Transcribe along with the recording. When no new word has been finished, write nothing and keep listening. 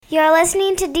You're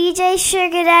listening to DJ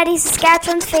Sugar Daddy,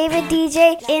 Saskatchewan's favorite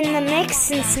DJ in the mix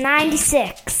since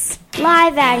 96.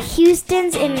 Live at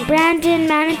Houston's in Brandon,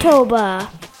 Manitoba.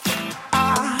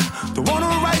 I don't wanna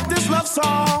write this love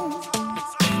song.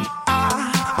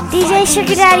 DJ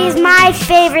Sugar Daddy is my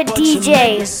favorite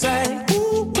DJ.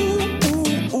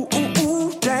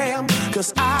 Damn,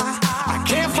 'cause I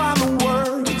can't find the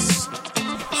words.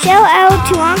 Shout out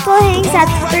to Uncle Hanks at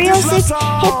the 306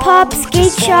 Hip Hop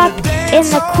Skate Shop in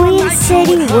the Queen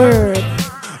City Word.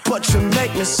 But you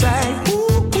make me say,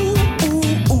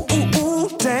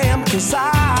 damn, 'cause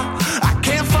I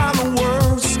can't find the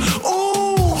words.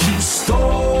 Ooh, you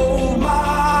stole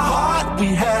my heart. We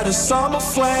had a summer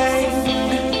flame,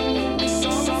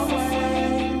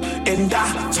 and I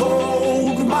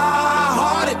told my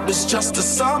heart it was just a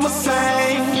summer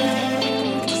thing.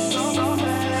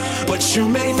 But you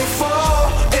made me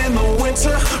fall in the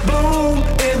winter, bloom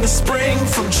in the spring.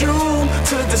 From June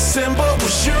to December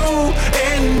was you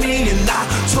and me. And I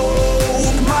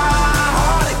told my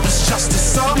heart it was just a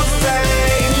summer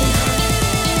thing,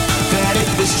 that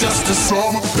it was just a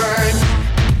summer thing.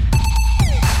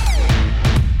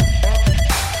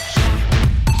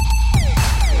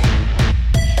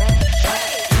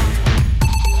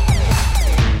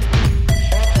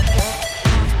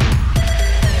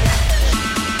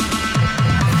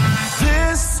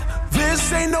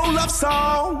 This ain't no love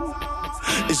song,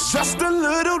 it's just a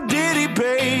little ditty,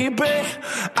 baby.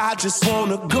 I just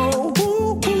wanna go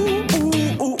ooh, ooh, ooh,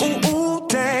 ooh, ooh, ooh,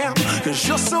 damn, 'cause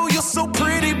you're so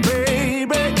pretty,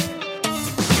 baby.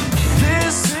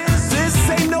 This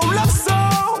ain't no love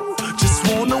song, just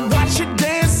wanna watch you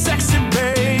dance sexy,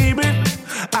 baby.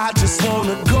 I just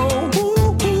wanna go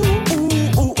ooh, ooh, ooh,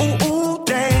 ooh, ooh, ooh,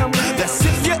 damn. That's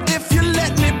if you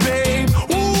let me, babe.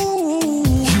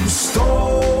 Ooh, you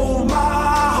stole my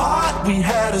heart. We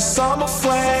had a summer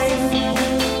flame,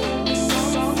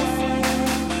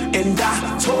 and I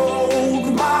told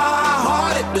my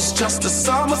heart it was just a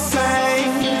summer thing.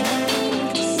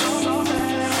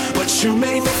 But you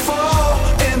made me fall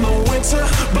in the winter,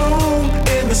 bloom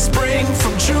in the spring.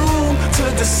 From June to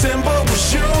December was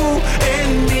you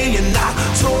and me. And I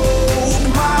told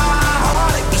my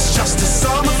heart it was just a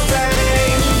summer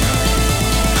thing,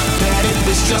 that it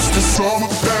was just a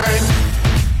summer thing.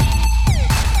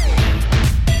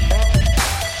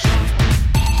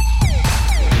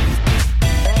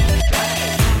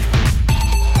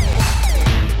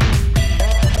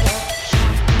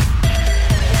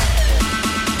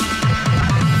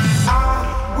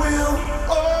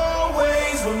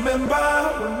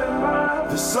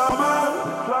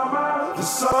 The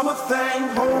summer thing.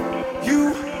 Hope you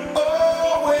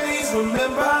always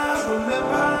remember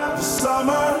the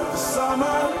summer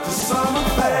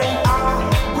thing. I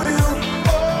will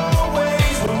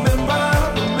always remember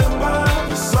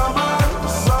the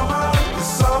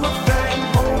summer thing.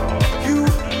 Hope you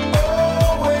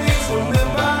always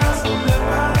remember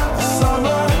the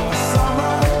summer.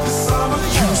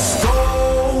 You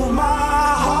stole my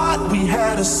heart. We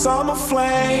had a summer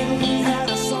flame.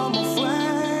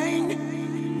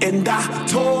 And I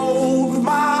told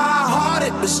my heart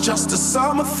it was just a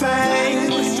summer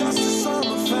thing.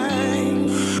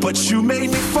 But you made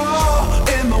me fall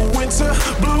in the winter,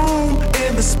 bloom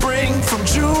in the spring. From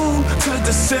June to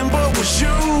December was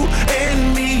you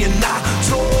and me. And I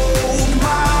told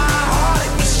my heart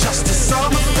it was just a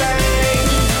summer thing,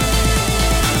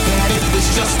 that it was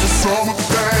just a summer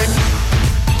thing.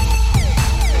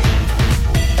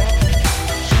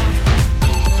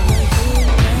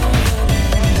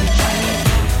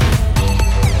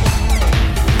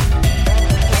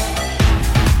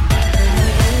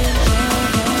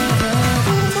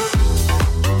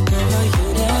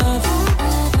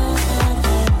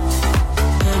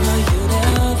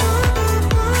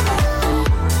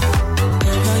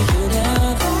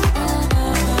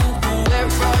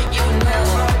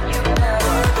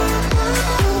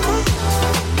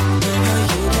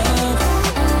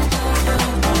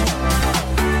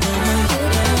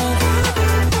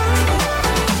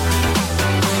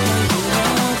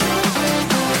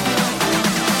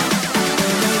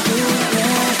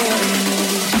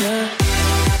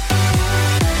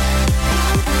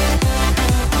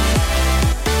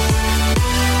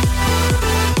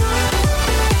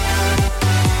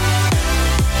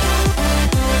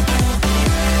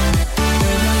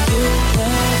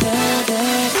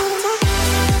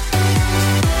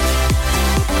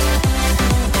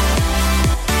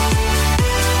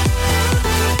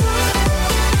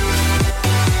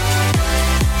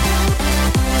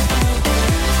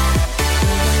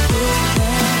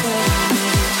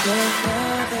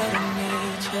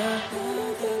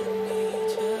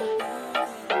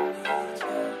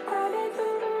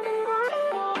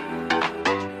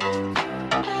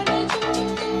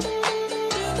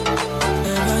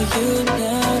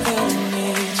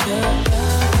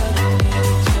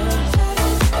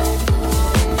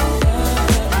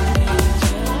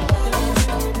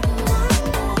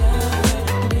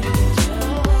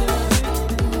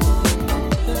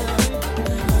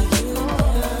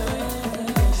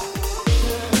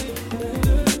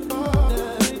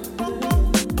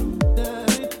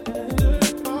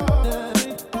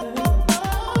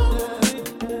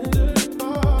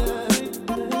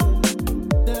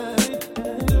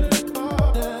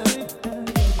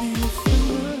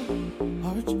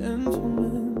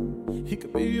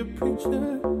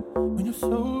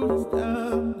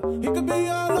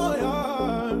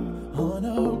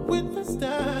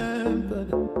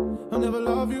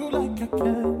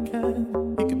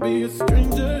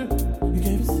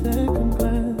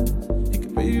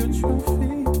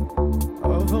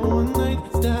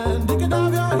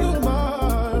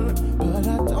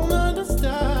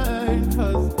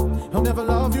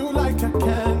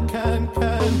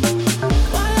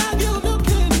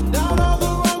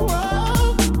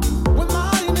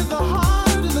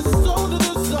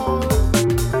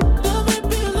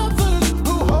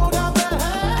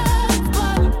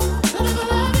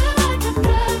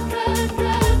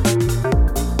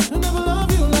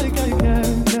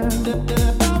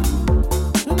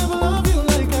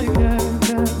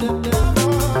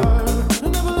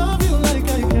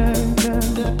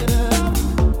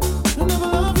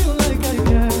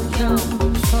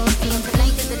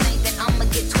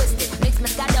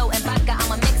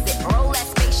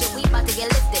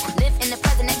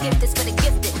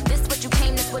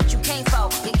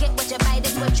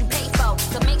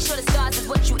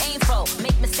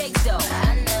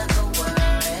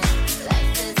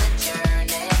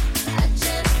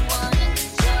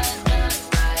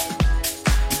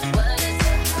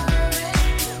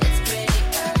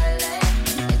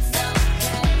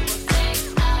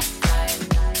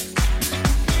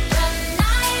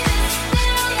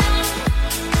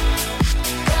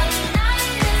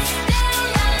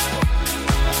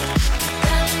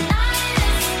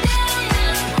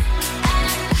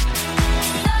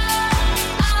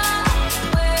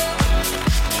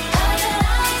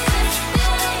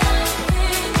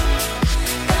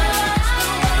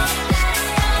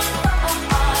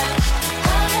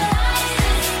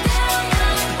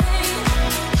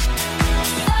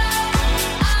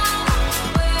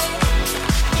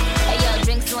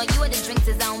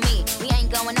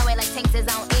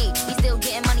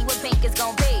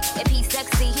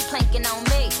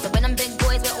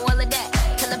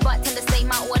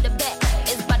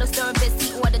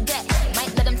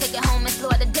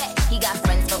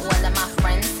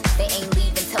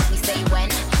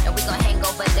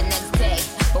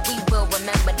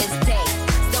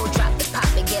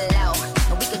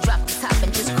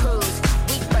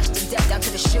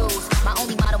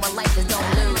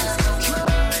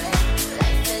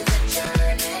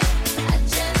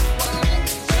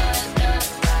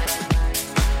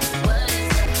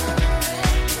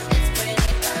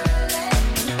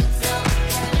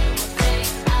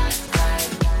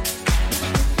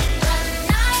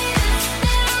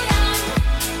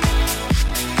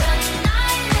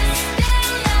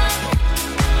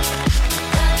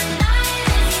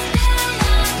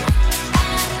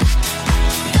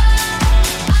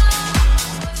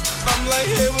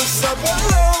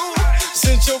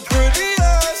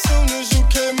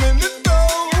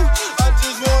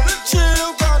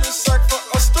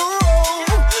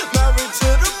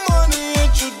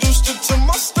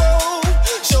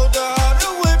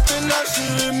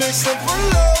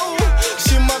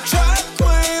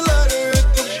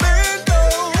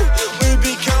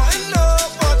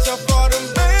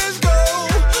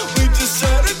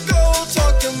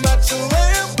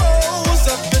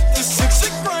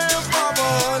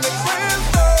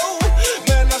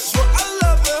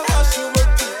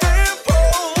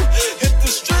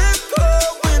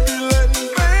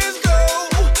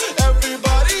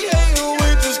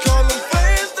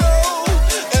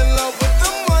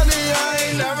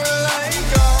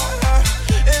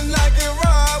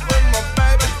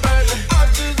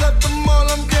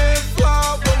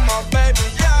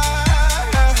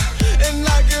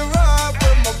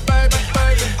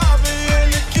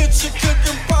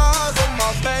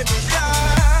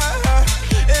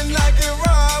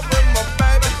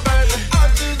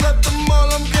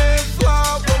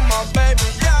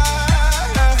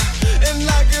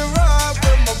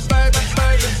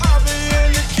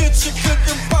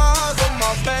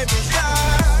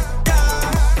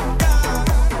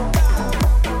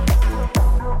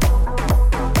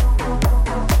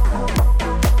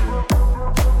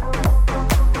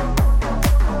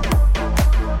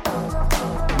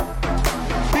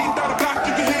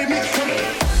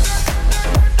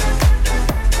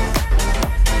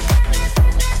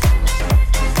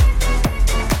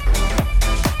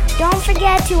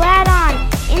 forget to add on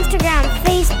Instagram,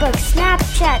 Facebook,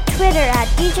 Snapchat, Twitter at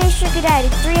DJ Sugar Daddy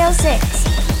 306.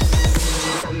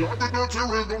 I like the dirty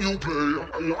rhythm you play.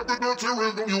 I like the dirty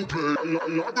rhythm you play. I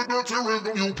like the dirty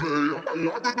rhythm you play. I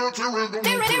like the dirty rhythm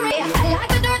you play. I like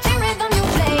the dirty rhythm you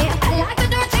play. I like the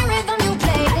dirty rhythm you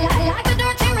play. I like the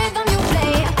dirty rhythm you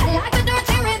play. I like the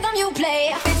dirty rhythm you play.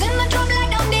 It's in the drum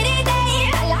like dum diddy day.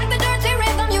 I like the dirty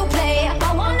rhythm you play. I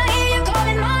wanna hear you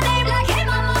calling my name like hey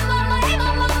mama, mama, hey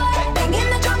mama, mama. Bang in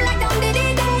the drum like dum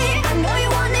diddy day. I know you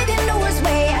want it in the worst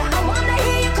way. I wanna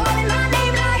hear you calling my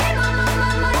name like hey mama,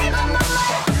 mama, hey mama, mama.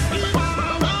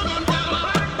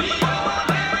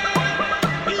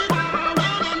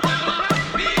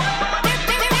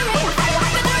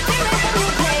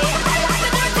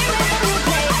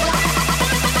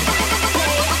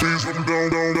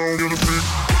 Down, in the street.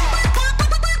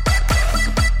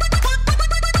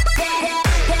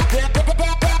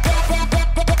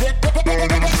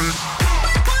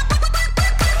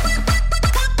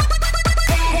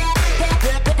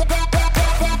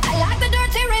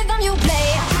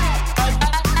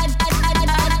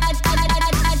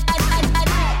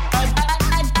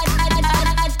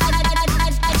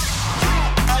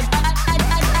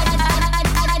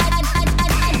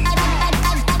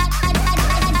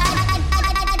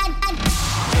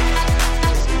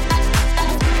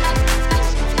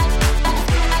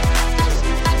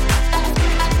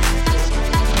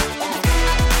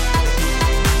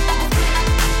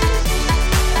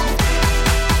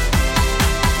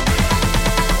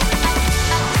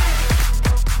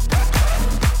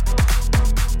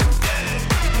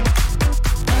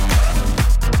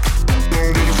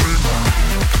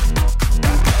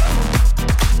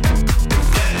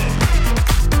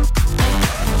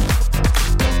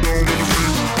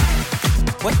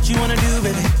 What you wanna do,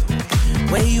 baby?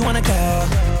 Where you wanna go?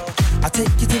 I'll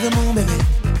take you to the moon, baby.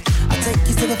 I'll take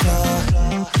you to the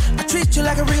floor. I treat you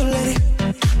like a real lady,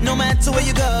 no matter where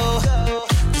you go.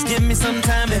 Just give me some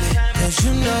time, baby. Cause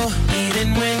you know,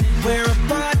 even when we're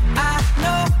apart, I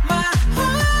know my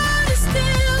heart is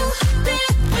still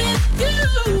there with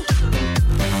you.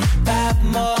 5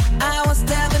 more hours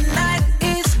till the night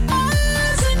is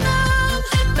ours, and I'm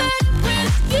back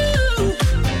with you.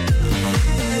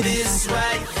 This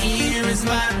right here is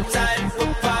my type of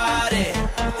party.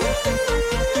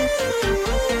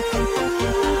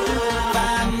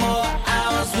 5 more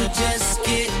hours, we're just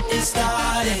getting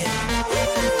started.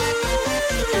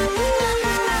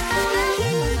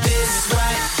 This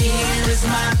right here is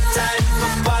my type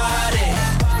of party.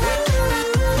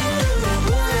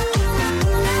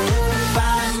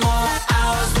 5 more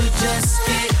hours, we're just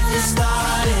getting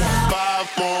started. 5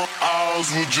 more hours,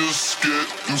 we're just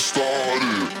getting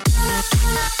started.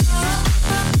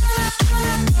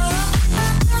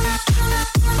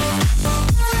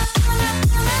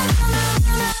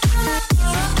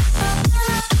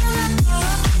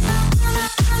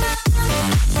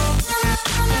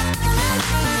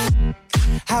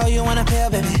 How you wanna feel,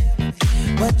 baby?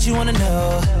 What you wanna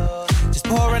know? Just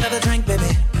pour another drink,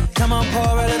 baby. Come on,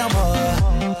 pour a little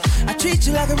more. I treat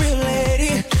you like a real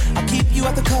lady. I'll keep you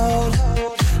out the cold.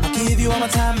 I'll give you all my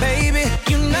time, baby.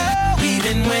 You know,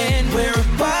 even when we're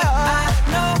apart, I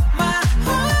know my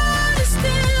heart is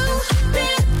still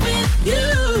there with you.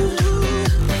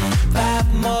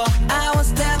 5 more hours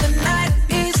till the night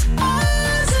is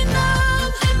ours, and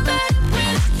I'm back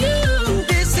with you.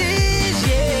 This is,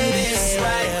 yeah, this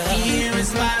right here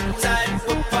is my type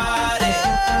of party.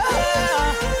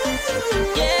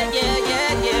 Yeah, yeah,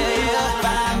 yeah, yeah.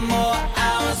 5 more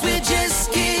hours, we're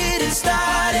just getting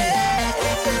started.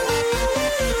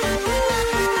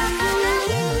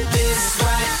 This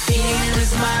right here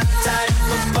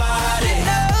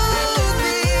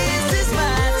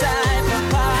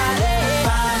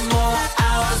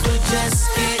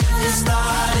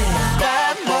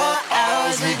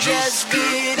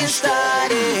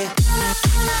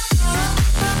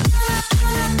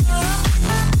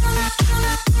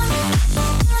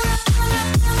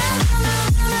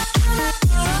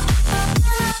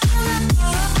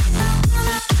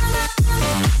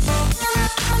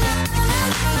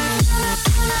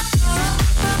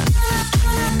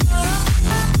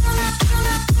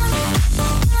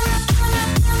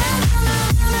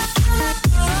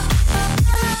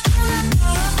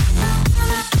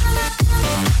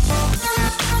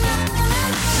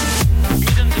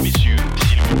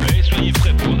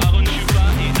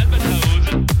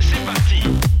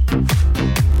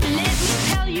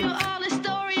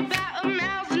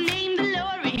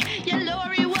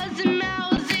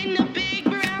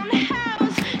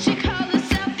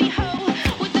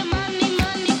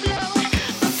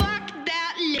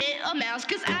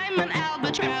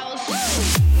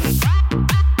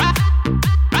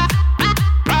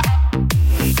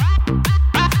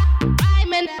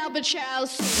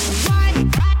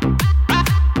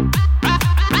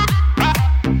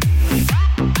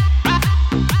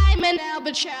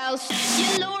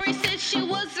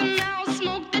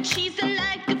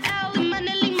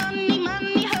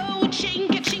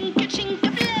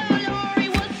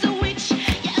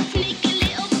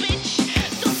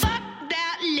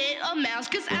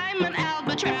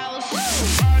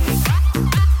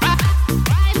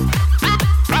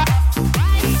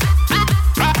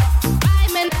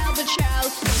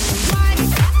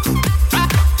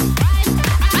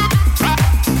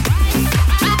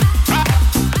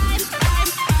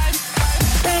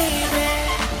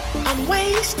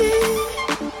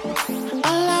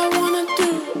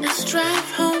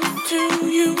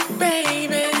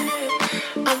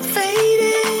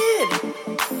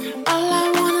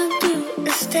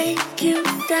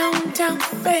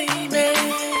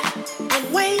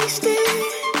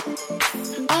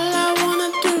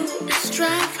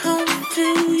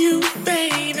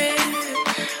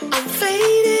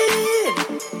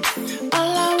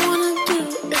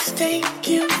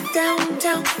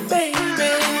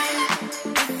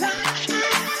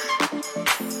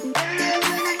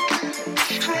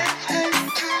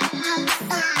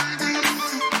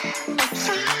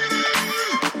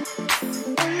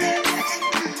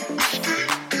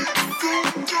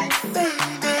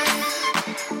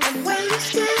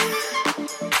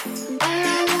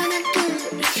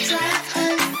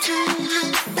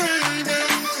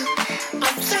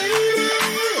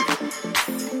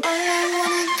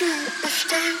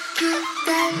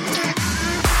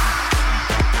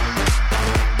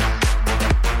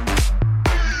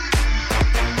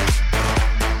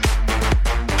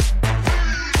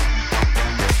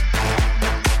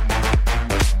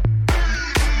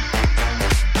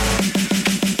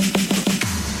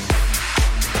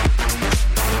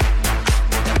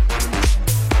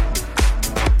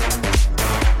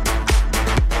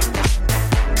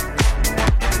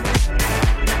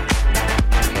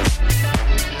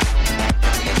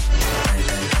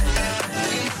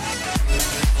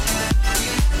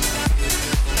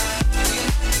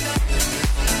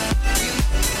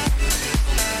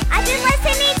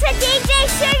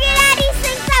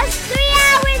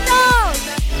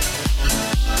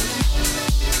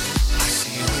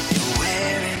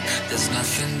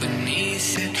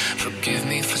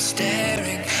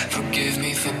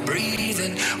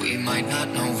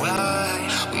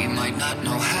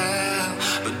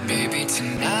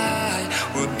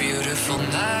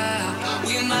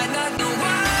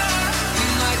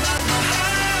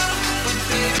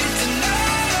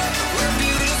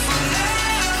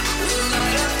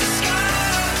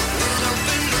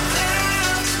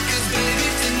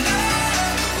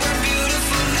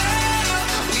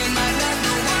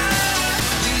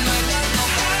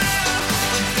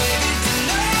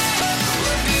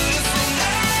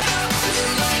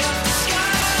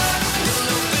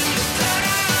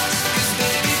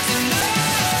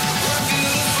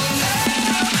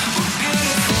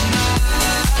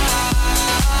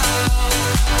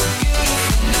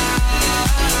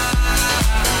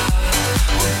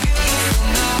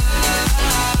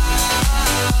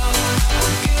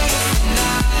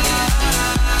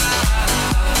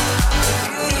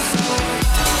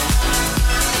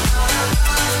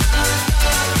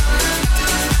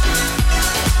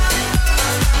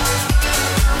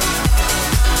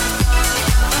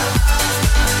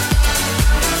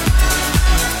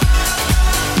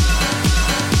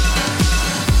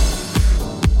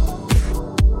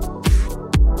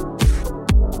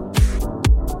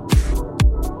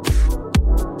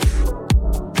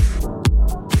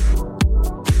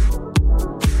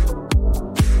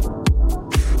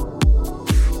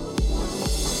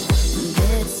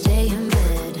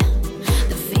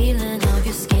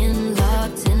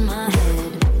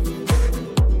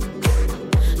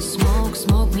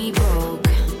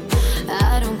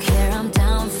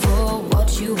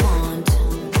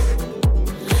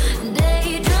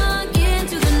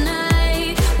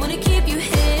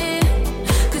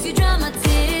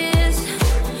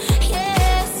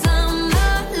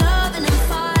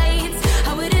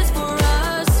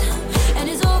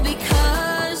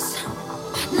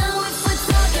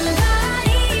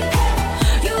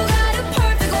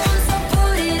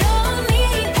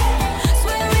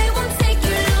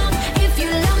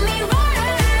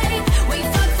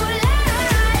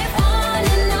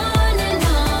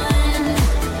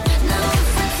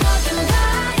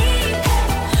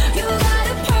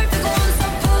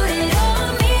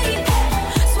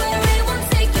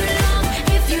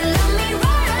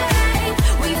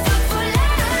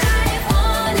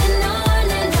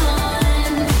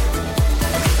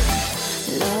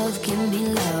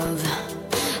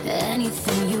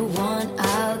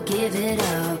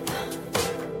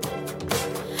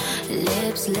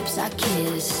lips I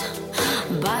kiss.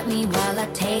 Bite me while I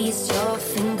taste your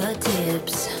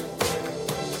fingertips.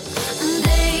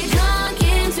 They drunk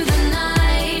into the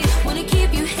night, wanna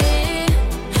keep you here,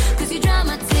 'cause you dry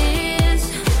my tears.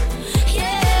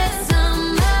 Yeah,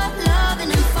 summer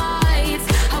loving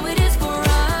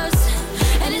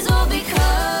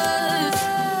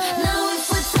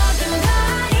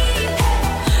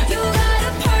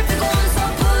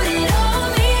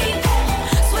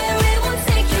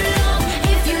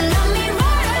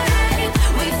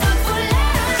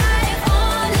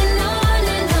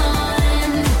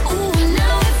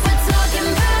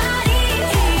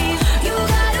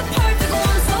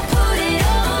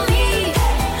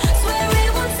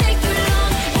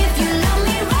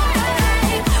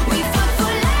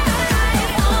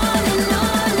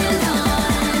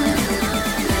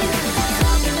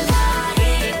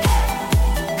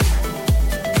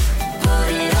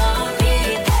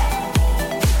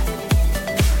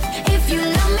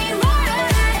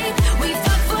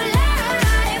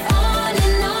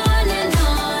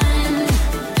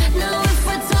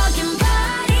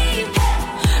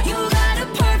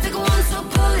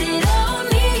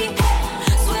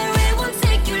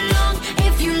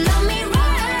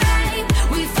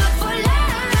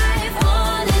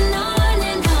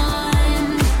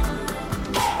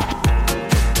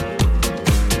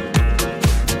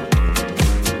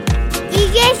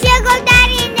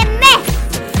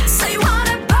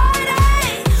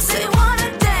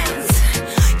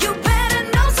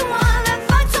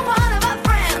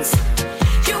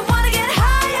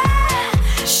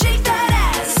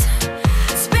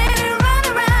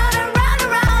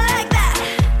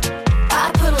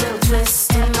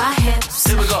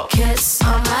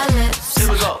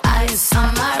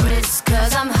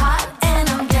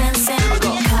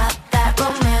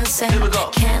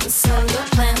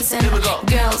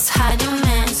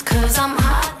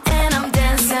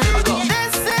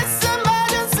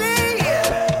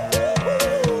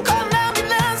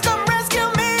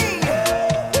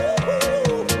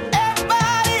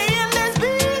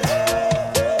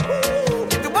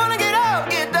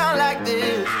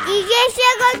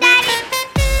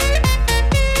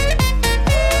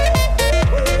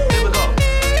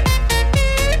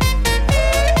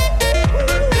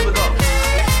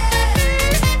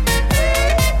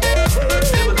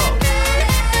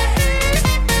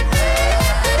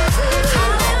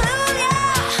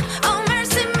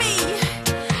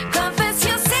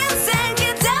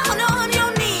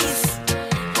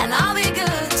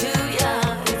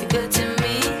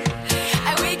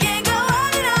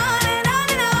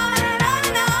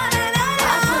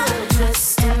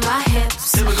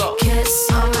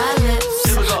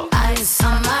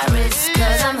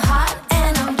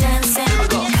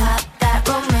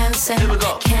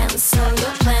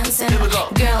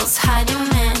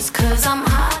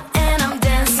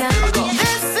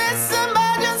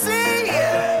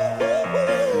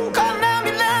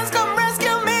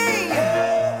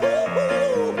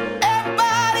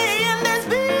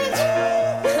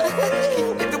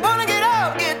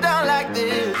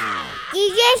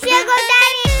Sugar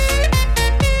Daddy.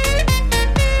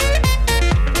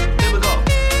 Here we go.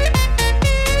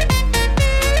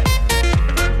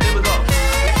 Here we go.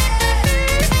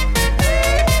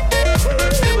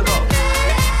 Here we go.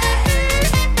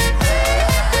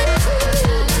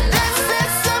 This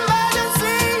is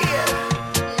emergency.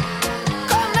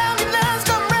 Call an ambulance,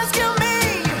 come rescue me.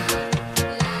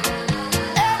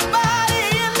 Everybody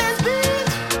in this beat.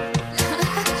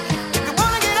 If you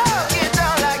wanna get up, get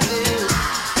down like this.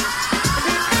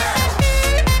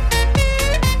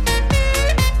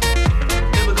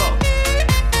 Here we go.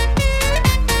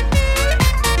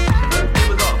 Here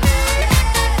we go.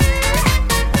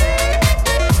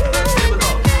 Here we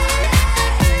go.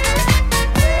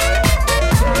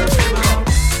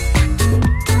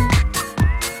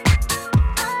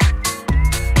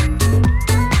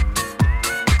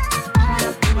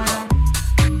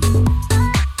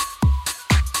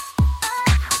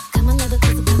 Come on, little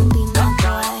kids, come be my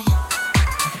boy.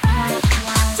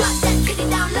 Drop that kitty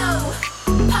down low.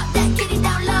 Pop that kitty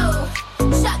down low.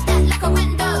 Shut that like a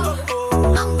window.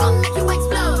 I'm gonna make you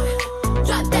explode.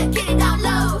 Drop that kitty down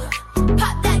low.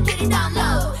 Pop that kitty down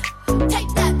low. Take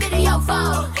that video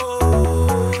phone.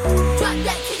 Drop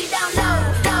that kitty down low.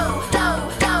 Low, low,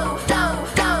 low, low,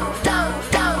 low, low,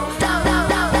 low, low, low,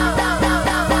 low, low, low,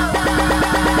 low, low, low.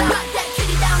 Drop that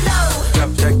kitty down low.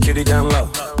 Drop that kitty down low.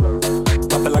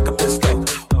 Pop it like a pistol.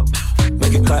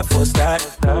 Make it clap for a stack.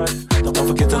 Don't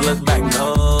forget to look back.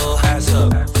 No, ass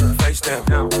up, face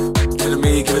down.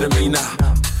 Give it to me now.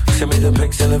 Send me the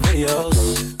pics and the videos.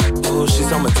 Ooh,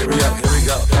 she's on material. Here we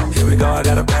go. Here we go. I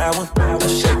got a bad one.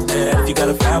 Let's shake that if you got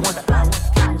a fat one.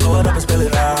 Blow it up and spill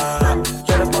it out.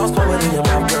 Let the boss blow it in your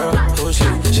mouth, girl. Who is she?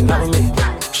 She not with me.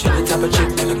 She the type of chick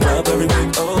in the club every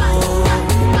week. Oh,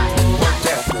 work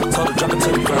that. Told her drop it to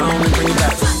the ground and bring it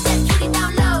back. Drop that kitty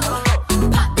down low.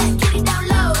 Pop that kitty down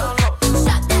low.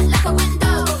 Shut that like a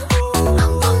window.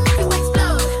 I'm gonna make you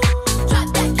explode. Drop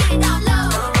that kitty down low.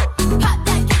 Pop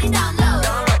that kitty down low.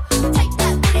 Take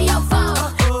that video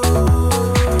phone.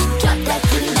 Drop that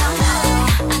kitty down low.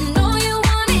 I know you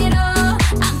want it all.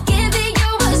 I'm giving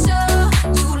you a show.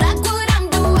 You like what I'm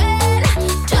doing.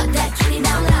 Drop that kitty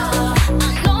down low.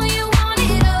 I know you want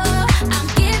it all. I'm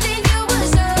giving you a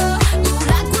show. You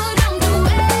like what I'm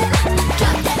doing.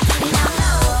 Drop that kitty down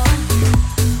low.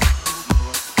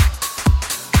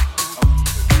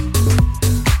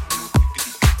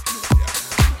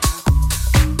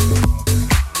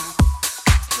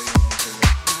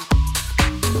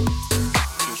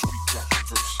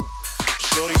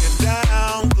 Shorty get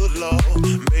down, good lord.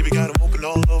 Baby got 'em open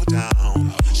all over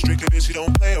town. Strictly bitch, she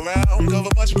don't play around. Cover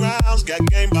much grounds, got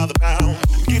game by the pound.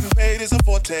 Getting paid is a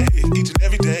forte, each and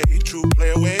every day. True play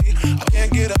away, I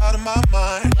can't get her out of my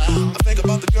mind. I think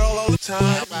about the girl all the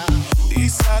time. The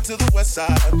east side to the west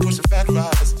side, pushing fat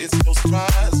rides, it's no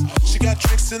surprise. She got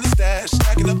tricks in the stash,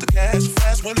 stacking up the cash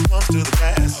fast when it comes to the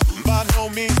gas. By no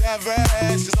means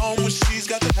average, it's on when she's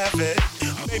got to have it.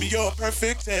 Baby, you're a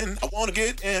perfect 10. I wanna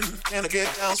get in, can I get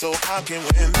down so I can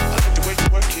win? I like the way you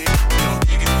work it,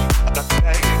 I got to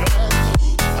bag it up.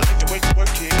 I like the way you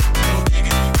work it, I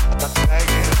got to bag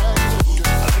it up.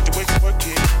 I like the way you work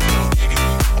it,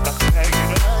 I got to bag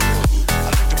it up. I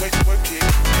like the way you work it,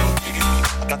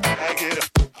 I got to bag it up.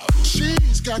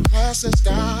 She's got class and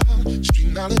style,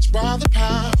 street knowledge by the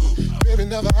pound. Baby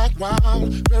never act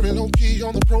wild, very low key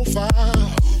on the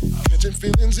profile. Catching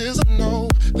feelings is a no,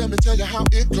 let me tell you how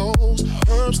it goes.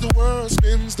 Herbs the word,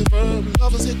 spins the verb.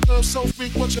 Lovers hit curves so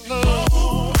frequent you learn.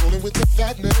 Rolling with the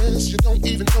fatness, you don't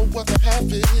even know what the half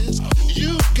is.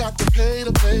 You got to pay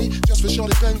to play, just for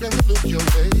shorty bang bang to look your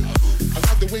way. I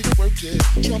like the way you work it,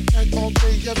 drop tight all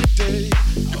day, every day.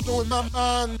 You're blowing my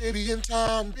mind, maybe in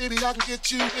time, baby I can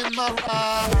get you in my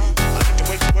ride. I like the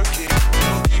way you work it, I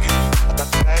got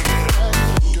to bag it up.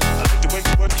 I like the way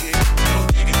you work it,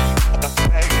 I got to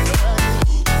bag it up.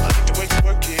 I like the way you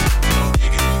work it, I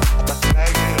got to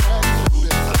bag it up.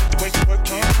 I like the way you work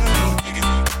it,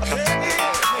 I got to bag it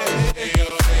up.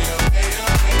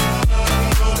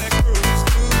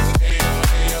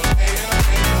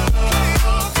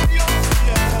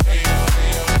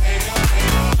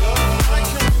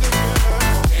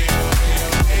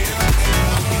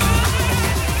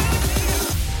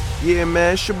 Yeah,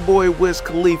 man, it's your boy Wiz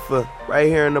Khalifa, right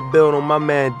here in the building, my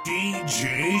man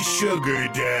DJ Sugar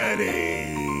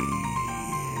Daddy.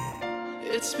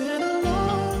 It's been a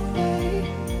long way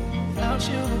without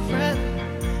you, my friend,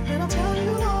 and I'll tell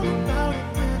you all about it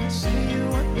when I see you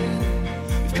again.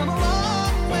 We've come a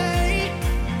long way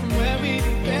from where we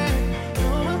began.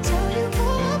 Oh, I'll tell you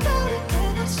all about it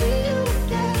when I see you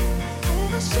again.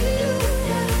 When I see you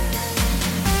again.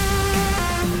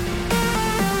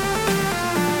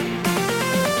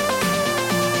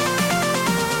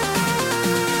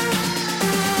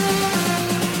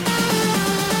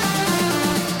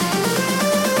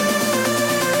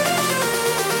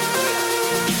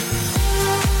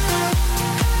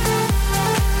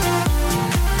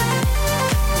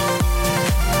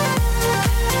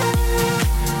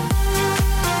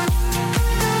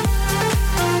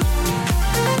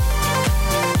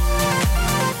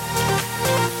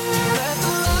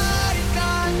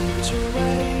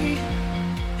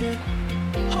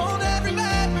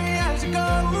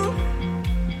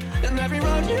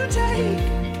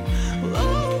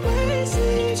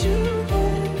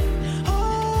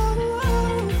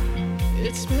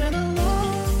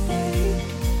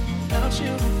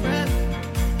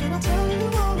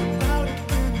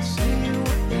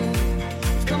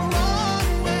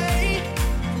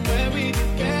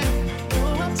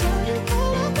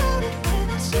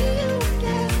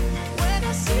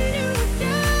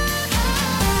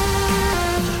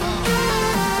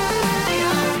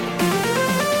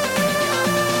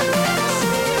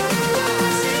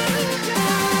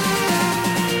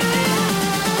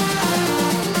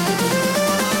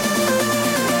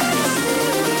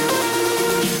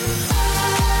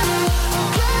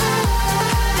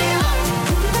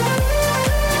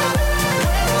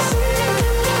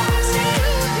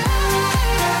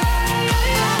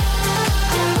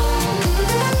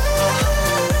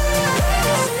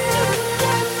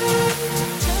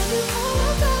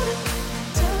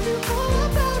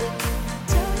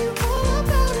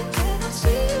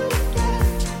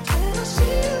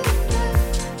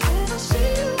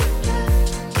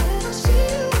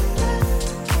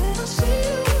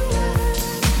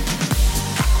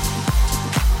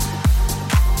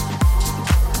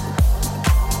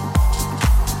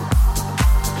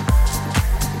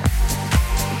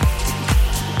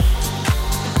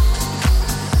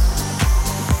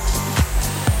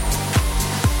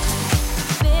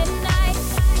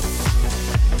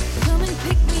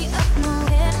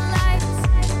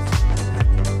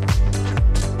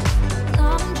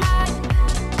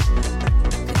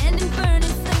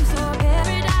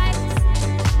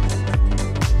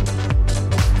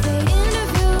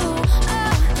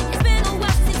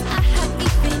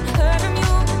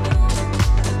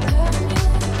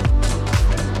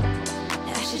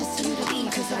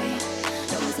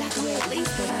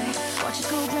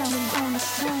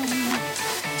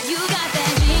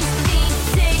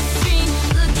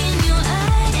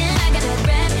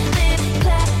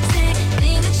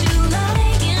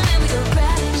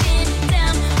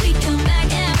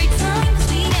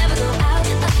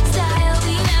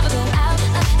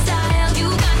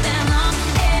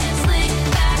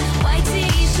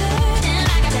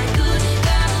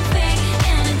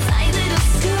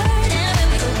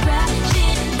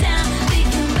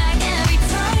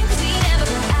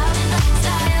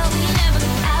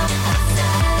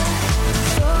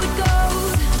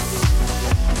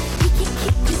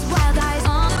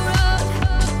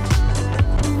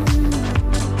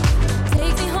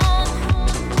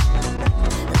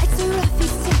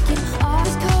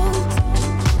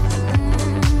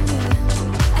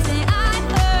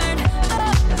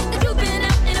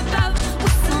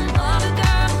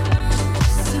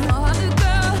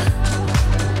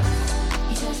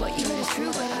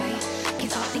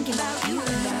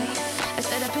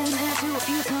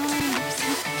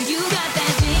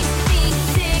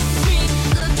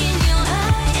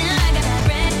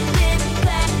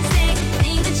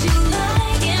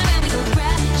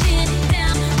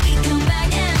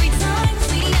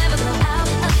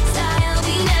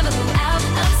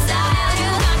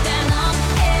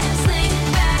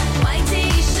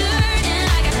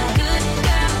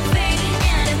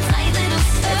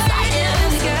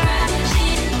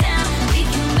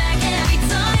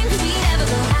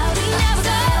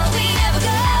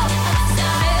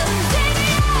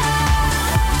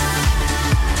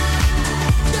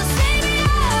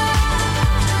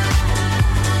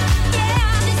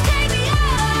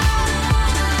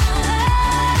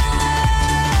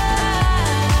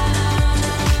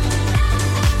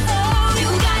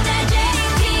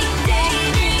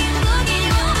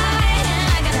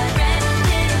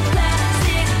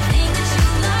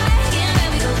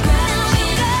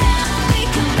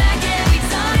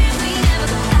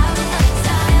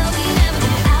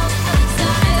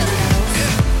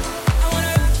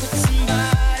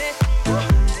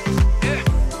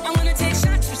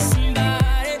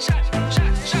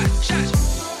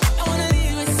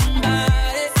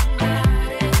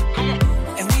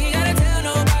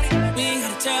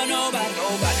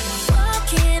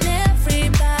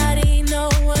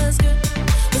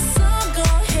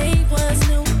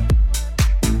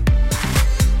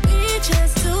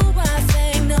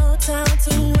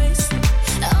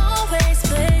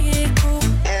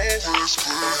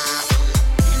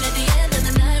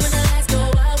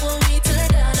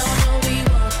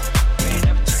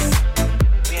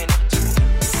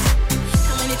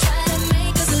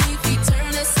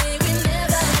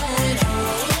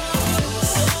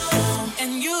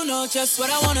 That's what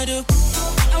I wanna do.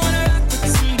 I wanna rock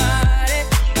with somebody.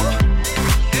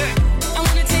 I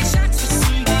wanna take shots with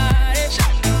somebody.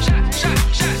 Shot.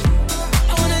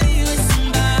 I wanna be with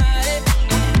somebody.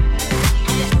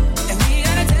 And we ain't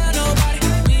gotta tell nobody.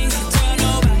 We ain't gotta tell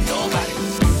nobody.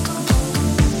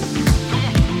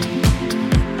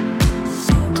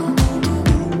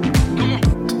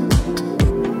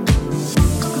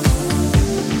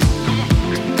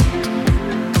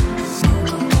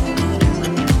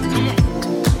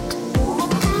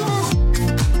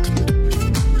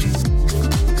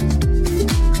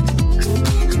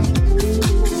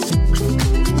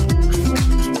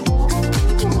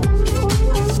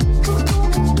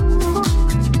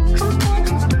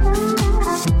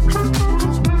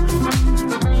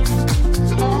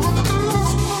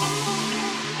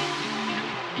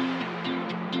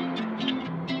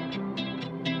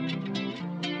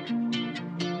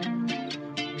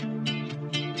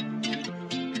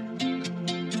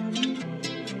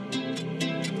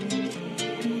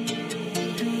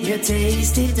 You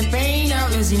tasted the pain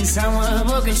of losing someone.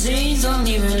 Broken chains, don't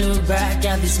even look back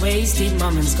at this wasted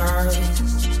moment's scars.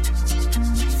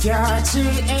 If your heart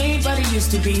truly ain't what it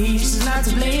used to be, she's not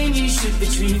to blame, you should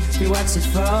retreat. We watch it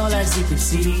fall as you could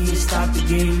see, stop the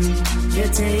game. You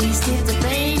tasted the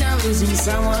pain of losing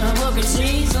someone. Broken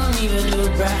chains, don't even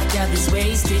look back at this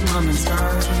wasted moment's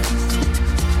scars.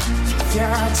 If your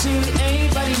heart truly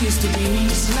ain't what it used to be,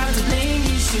 she's not to blame,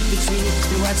 you should retreat.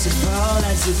 We watch it fall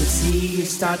as you could see,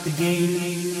 start the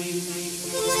game.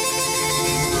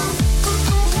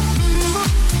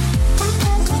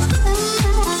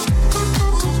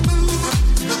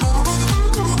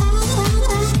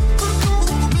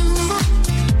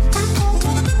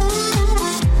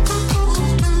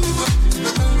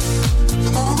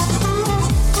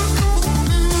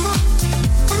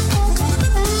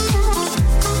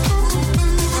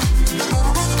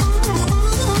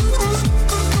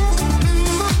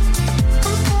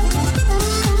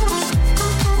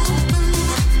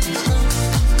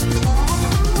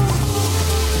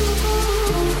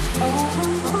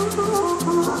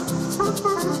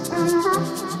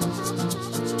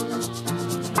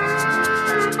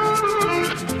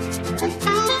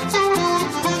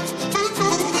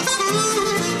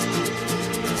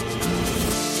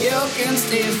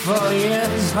 For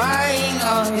years, crying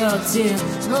all your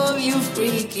tears, move you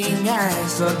freaking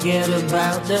eyes, forget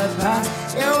about the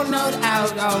past, you're not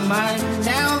out of mind,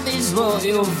 down this road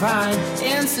you'll find,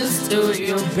 answers to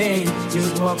your pain,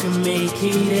 just walk and make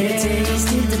it end.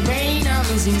 Tasted the pain of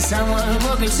losing someone,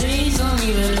 broken chains, don't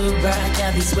even look back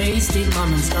at this wasted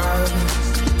moment's scars.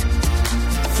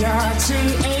 Your heart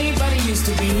truly ain't what it used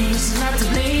to be, she's not to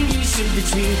blame, you should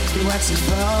retreat. You watch it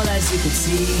fall as you could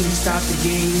see, stop the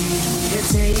game. You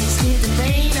tasted the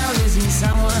pain of losing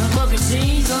someone, broken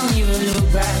chains, don't even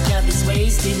look back at this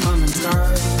wasted moment's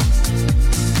scars.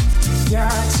 Your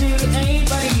heart truly ain't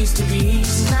what it used to be,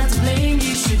 she's not to blame,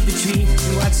 you should retreat.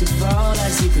 You watch it fall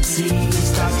as you could see,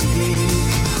 stop the game.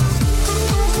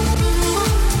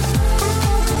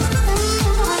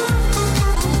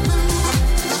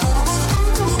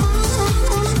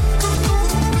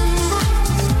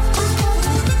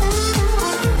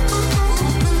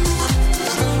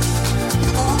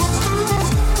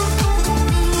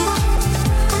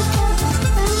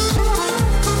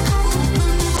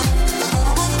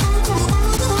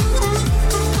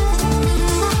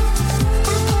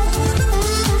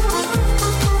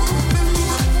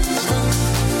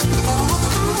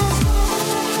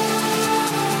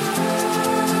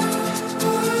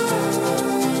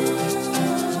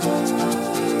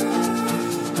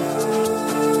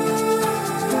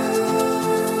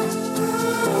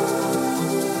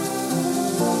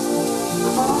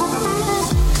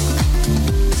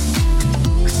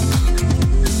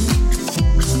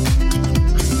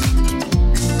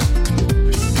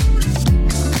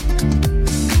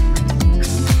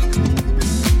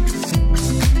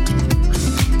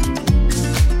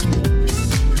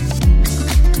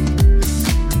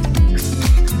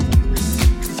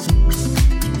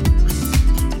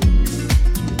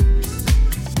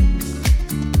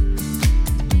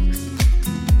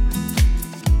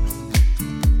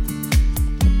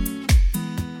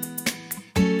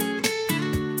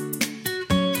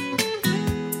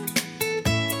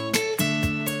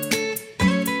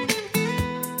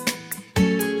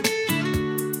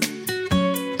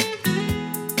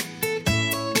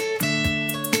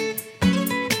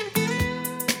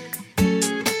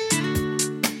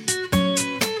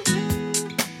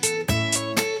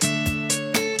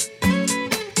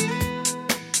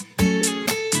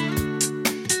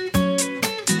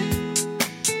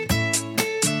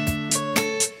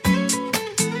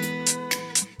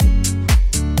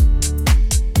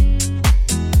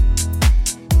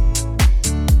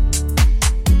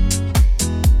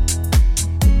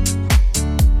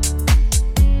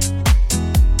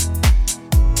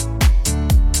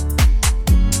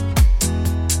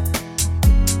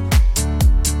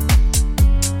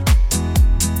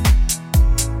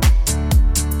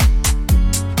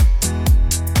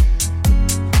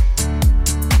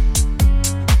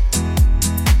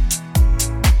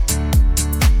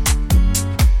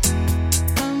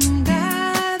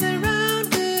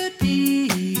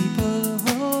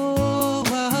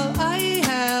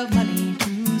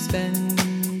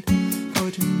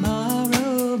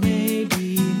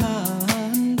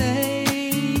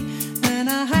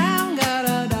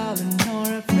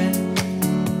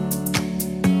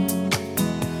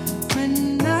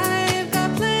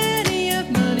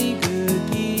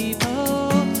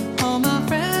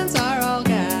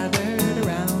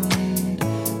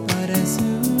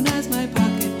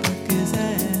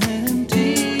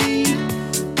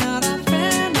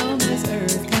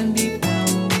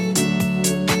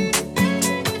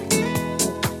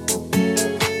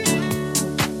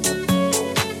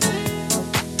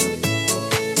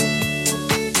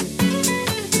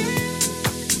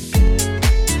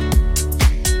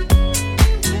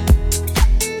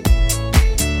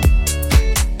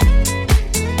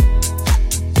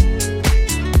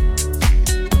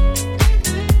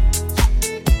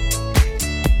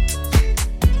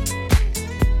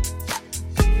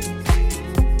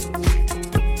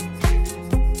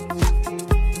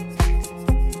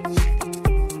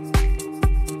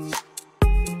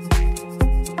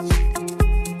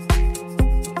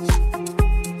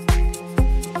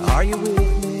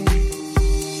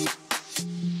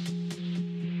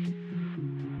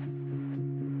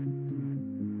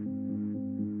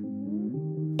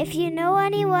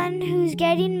 everyone who's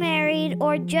getting married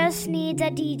or just needs a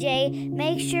DJ,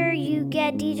 make sure you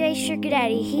get DJ Sugar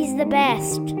Daddy. He's the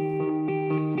best.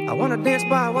 I wanna dance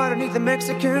by water beneath the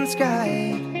Mexican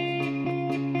sky.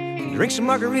 Drink some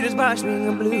margaritas by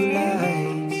swinging blue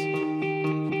lights.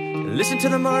 Listen to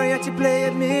the mariachi play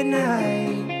at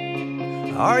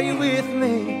midnight. Are you with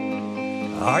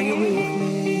me? Are you with me?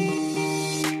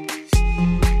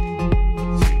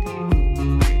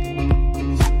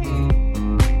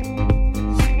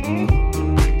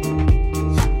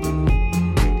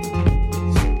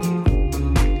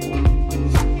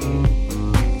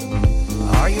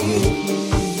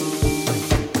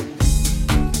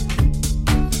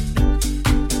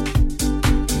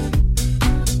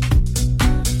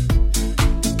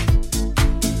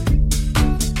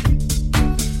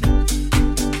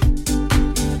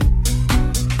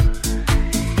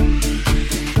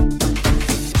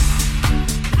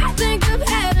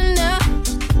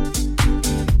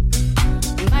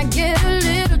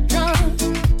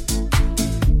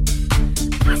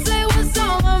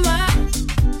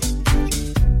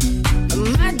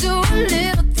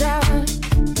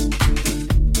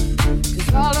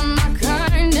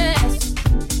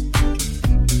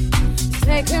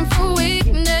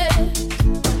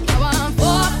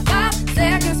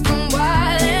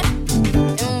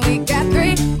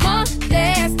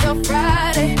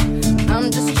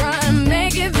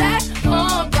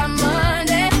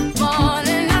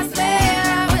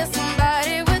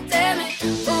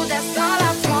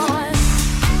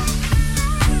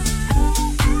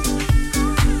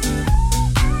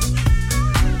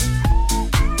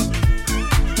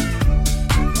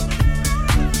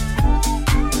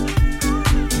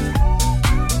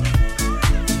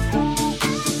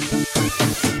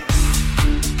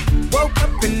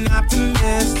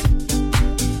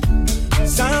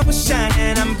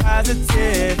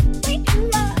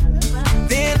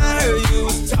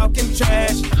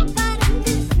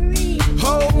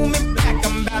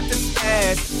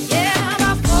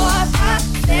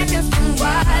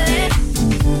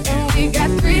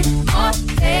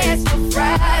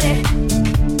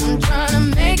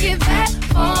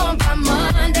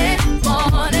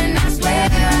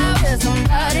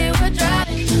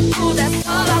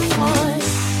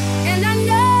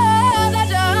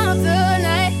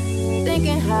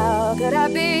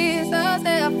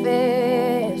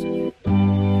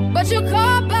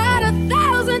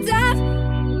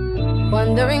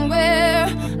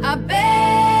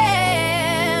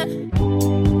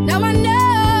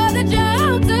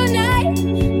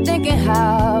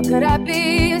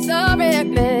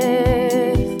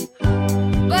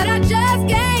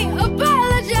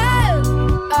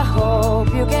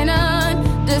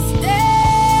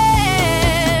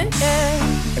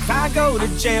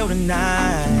 Jail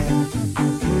tonight.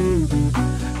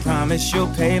 Promise you'll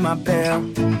pay my bill.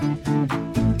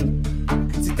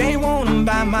 See, they wanna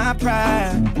buy my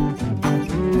pride.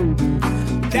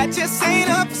 That just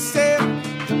ain't up for sale.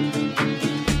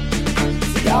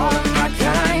 See, all of my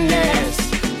kindness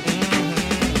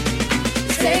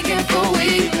is taken for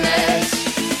weakness.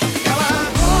 Now I'm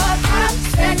 4 or 5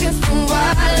 seconds from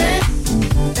wildin',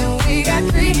 and we got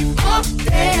 3 more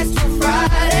days till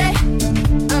Friday.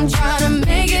 I'm tryna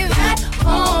make it back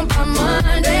home by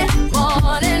Monday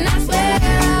morning. I swear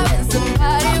I'll be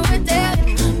somebody with that.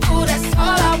 Ooh, that's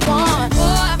all I want. 4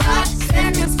 or 5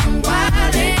 seconds from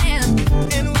wildin',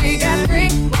 and we got 3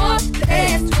 more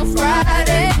days till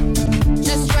Friday.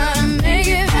 Just tryna make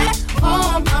it back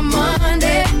home by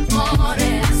Monday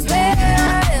morning. I swear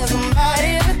I'll be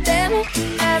somebody with that.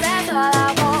 That's all I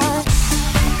want.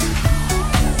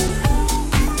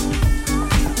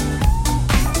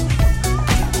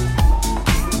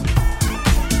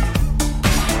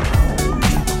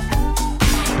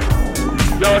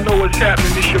 Y'all know what's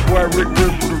happening. It's your boy Rick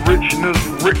Rizzle, the richness,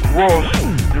 Rick Ross.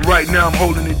 And right now I'm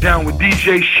holding it down with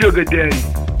DJ Sugar Daddy.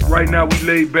 Right now we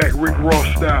laid back Rick Ross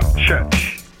style.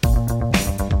 Church.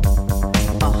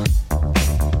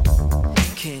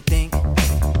 Can't think,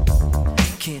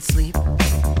 can't sleep,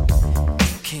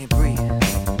 can't breathe.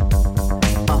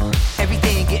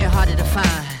 Everything getting harder to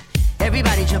find.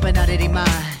 Everybody jumping out of their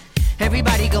mind.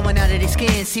 Everybody going out of their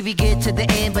skin. See, we get to the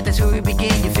end, but that's where we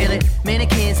begin. You feel it?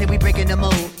 Mannequins and we breaking the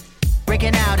mold.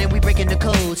 Breaking out and we breaking the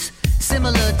codes.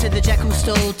 Similar to the jack who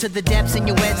stole to the depths in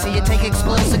your wet, so you take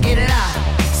explode, so get it out.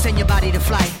 Send your body to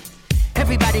flight.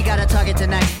 Everybody got a target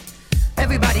tonight.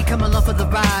 Everybody come along for the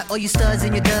ride. All you studs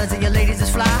and your duds and your ladies is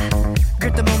fly.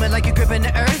 Grip the moment like you're gripping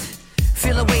the earth.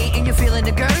 Feel a weight and you're feeling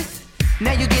the girth.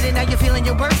 Now you get it, now you're feeling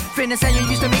your worth. Fitness how you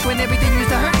used to make when everything used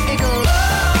to hurt. It goes,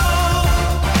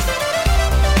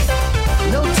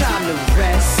 no time to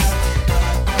rest.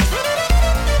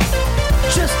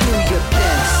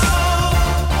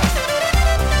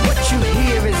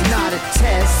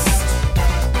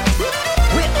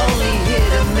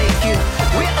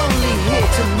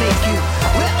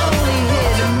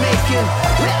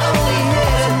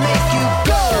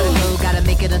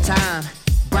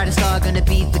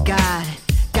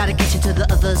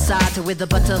 the other side to where the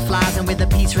butterflies and where the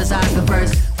peace resides. The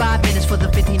first 5 minutes for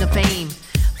the 15 of fame.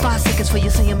 5 seconds for you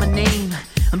saying my name.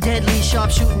 I'm deadly sharp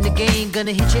shooting the game.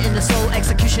 Gonna hit you in the soul,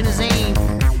 executioner's aim.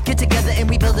 Get together and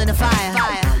we building a fire.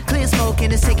 Clear smoke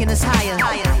and it's taking us higher.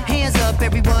 Hands up,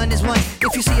 everyone is one.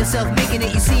 If you see yourself making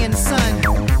it, you see in the sun.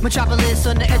 Metropolis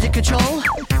on the edge of control.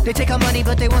 They take our money,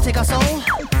 but they won't take our soul.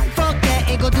 Fuck that,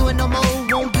 ain't gon' do it no more.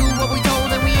 Won't do what we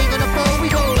told and we ain't gonna fold. We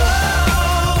go.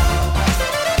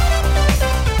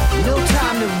 No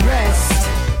time to rest.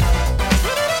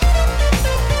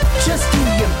 Just do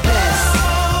your best.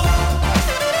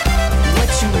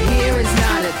 What you hear is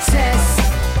not a test.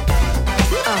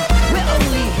 We're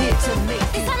only here to make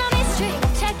It's not a mystery,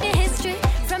 check the history.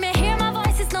 From you hear my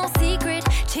voice, it's no secret.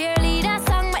 Cheerleader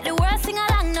song, make the world sing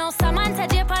along. No, someone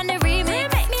said you on the remix.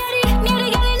 Me a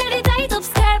the girl in the tight up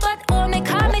skirt, but oh, me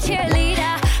call me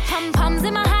cheerleader. Pom poms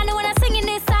in my hand when I singing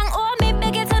this song. Oh, me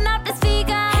beg it turn up the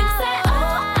speaker. Him say,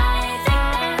 oh, I think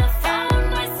that I found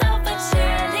myself a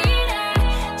cheerleader.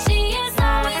 She is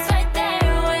always right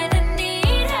there when I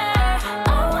need her.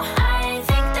 Oh, I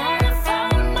think that I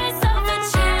found myself a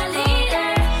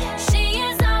cheerleader. She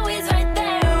is always right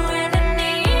there when I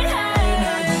need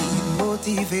her.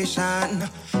 Motivation.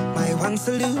 My one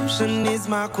solution is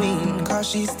my queen, cause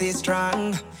she stays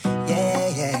strong. Yeah,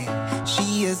 yeah.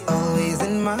 She is always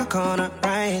in my corner,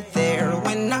 right there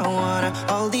when I wanna.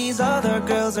 All these other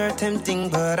girls are tempting,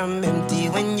 but I'm empty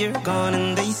when you're gone.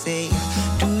 And they say,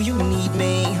 do you need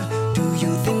me? Do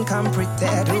you think I'm pretty?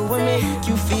 Do I make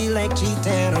you feel like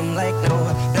cheating? I'm like, no,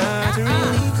 not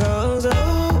really, cause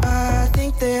oh, I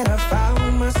think that I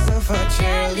found myself a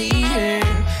cheerleader.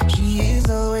 She is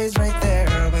always right there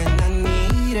when I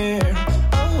need her.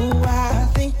 Oh, I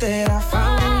think that I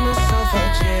found myself a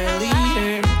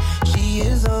cheerleader. She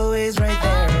is always right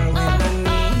there when I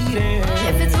need her.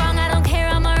 If it's wrong, I don't care,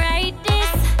 I'ma write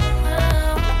this.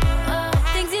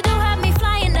 Things you do have me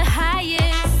flying the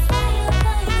highest.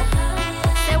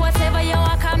 Say whatever you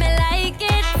want, call me like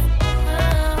it.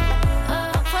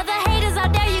 For the haters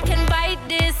out there, you can bite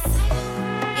this.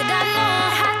 You don't know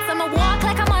hats, I'ma walk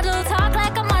like a model, talk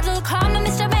like a model. Call me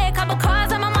Mr. Baker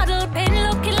because I'm a model. Been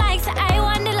looking like, so I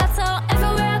won the lotto.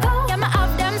 Everywhere I go, yeah, my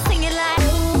out them singing like.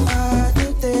 I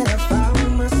think that I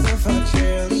found myself a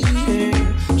cheerleader.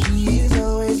 She is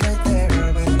always right there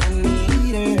when I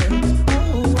need her.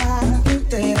 Oh, I think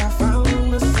that I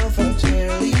found myself a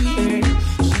cheerleader.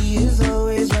 She is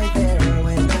always right there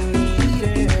when I need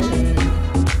her.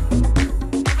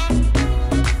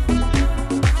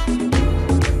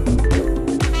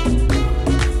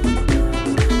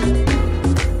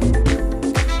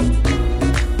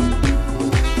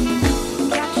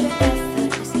 Capture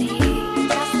effortlessly,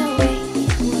 just the way you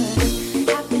would.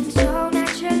 Happened so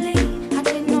naturally, I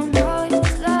did not know it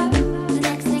was love. The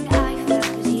next thing I felt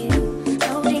was you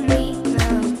holding me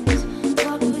close.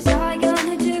 What was I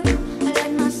gonna do? I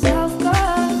let myself go,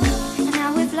 and now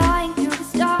we're flying through the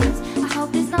stars. I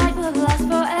hope this night will last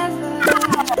forever.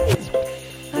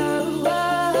 Oh,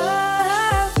 oh,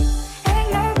 oh, ain't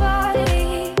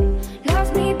nobody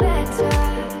loves me better,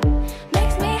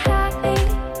 makes me happy.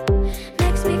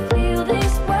 Makes me feel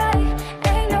this way.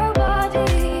 Ain't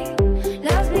nobody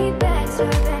loves me better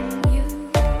than you.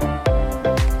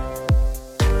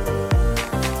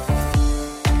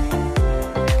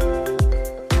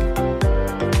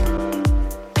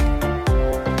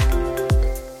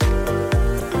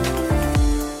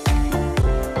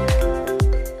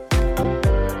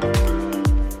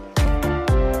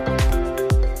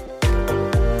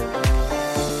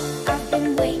 I've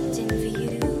been waiting for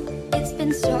you. It's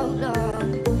been so long.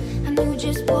 I knew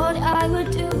just what I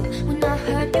would do when I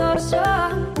heard your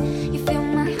song. You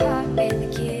filled my heart with a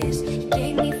kiss. You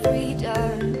gave me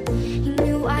freedom. You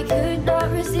knew I could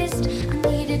not resist. I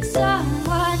needed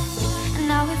someone, and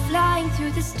now we're flying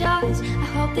through the stars. I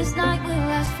hope this night will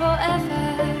last forever.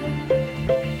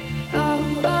 Oh,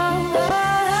 oh,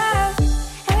 oh,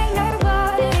 ain't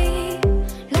nobody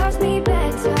loves me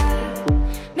better.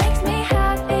 Makes me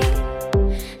happy,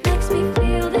 makes me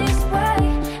feel this way.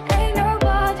 Ain't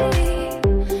nobody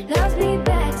loves me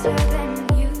better than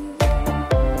you.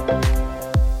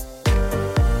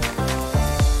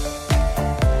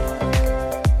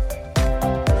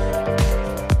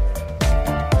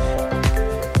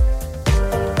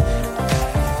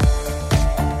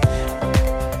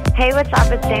 Hey, what's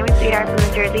up? It's Sammy Sweetheart from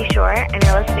the Jersey Shore, and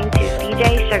you're listening to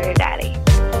DJ Sugar Daddy.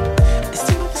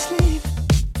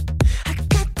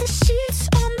 The sheets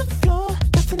on the floor,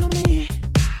 nothing on me.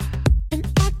 And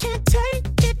I can't take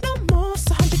it no more, it's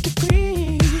 100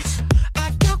 degrees.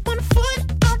 I got 1 foot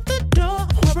out the door,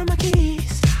 where are my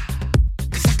keys?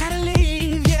 'Cause I gotta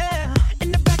leave, yeah,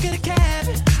 in the back of the cab.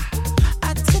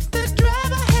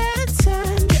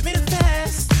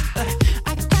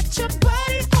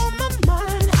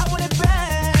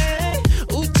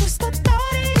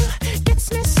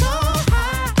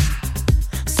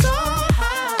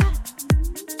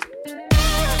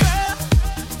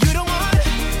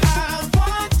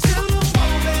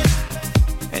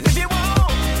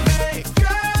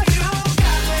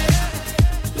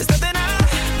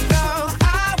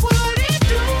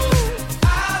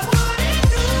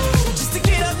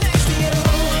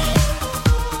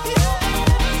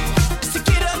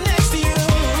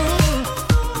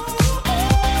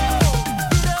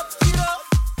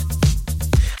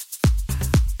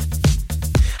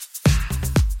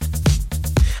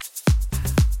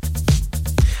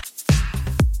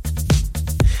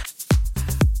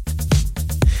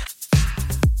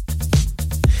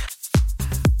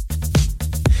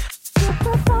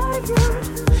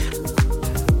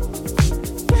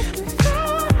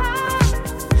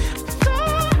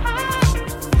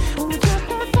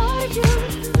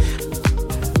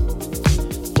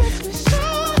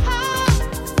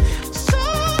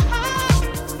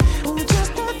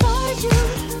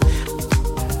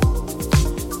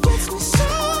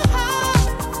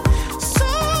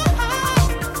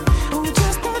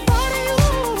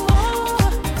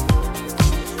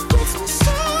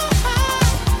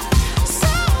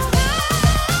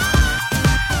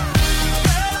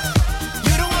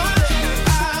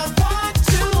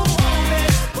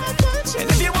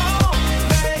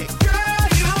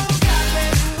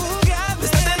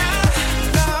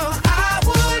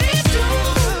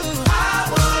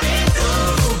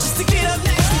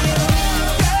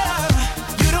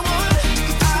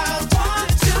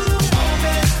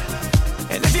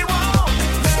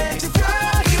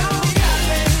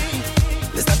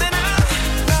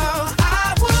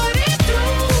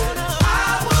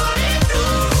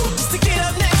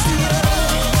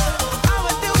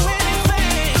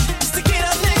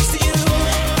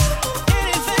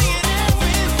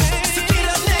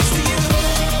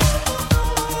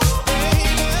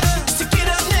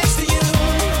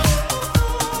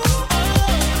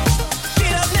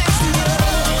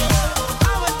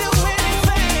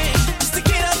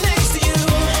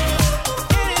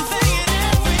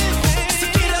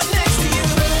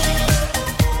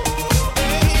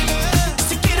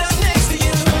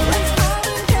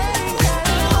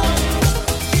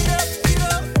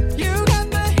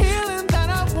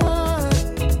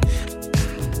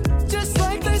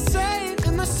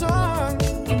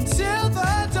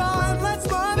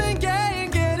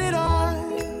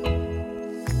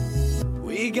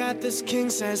 We got this king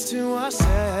size to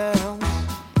ourselves.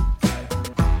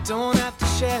 Don't have to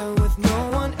share with no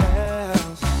one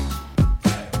else.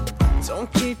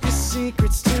 Don't keep your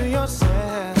secrets to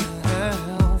yourself.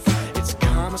 It's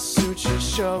Kama Sutra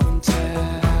show and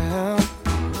tell.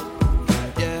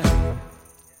 Yeah.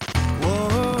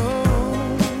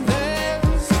 Whoa,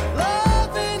 there's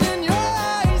loving in your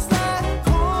eyes that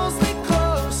pulls me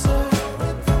closer.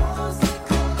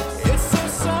 It's so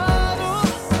subtle,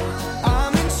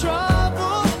 I'm in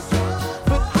trouble,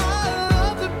 but I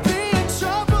love to be in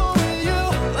trouble with you.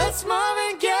 Let's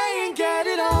Marvin Gaye and get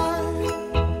it on.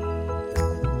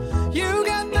 You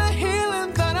got the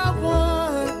healing that I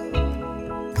want,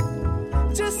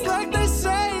 just like they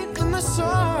say in the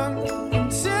song.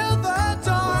 Until the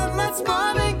dawn, let's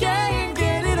Marvin Gaye and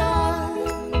get it on.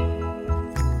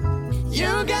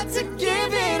 You got to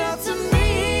give it all to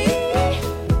me.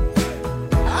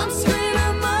 I'm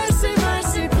screaming mercy,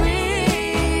 mercy,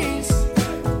 please.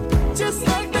 Just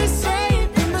like they say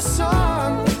in the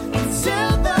song.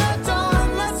 Until the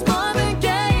dawn, let's Marvin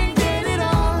Gaye and get it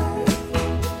on.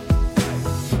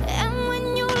 And when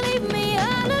you leave me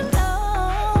all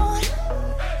alone,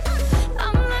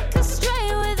 I'm like a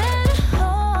stray without a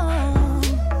home.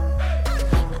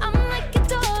 I'm like a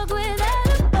dog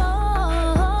without a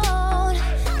bone.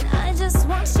 I just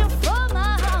want you for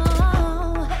my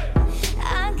own.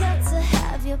 I got to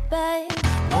have you, babe.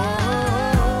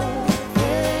 Oh,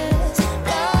 there's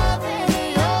love in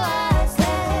your eyes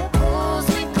that pulls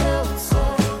me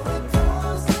closer.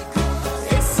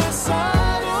 It's so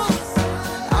subtle,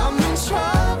 I'm in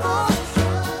trouble,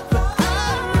 but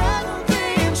I'd rather be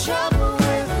in trouble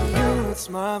with you. It's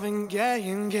Marvin Gaye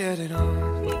and get it on.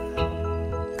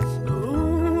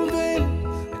 Ooh, baby,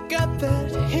 I got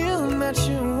that healing that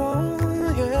you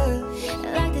want, yeah.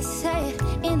 Like they say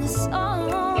in the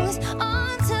songs,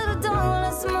 until the dawn,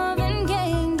 let's Marvin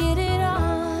Gaye and get it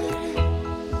on.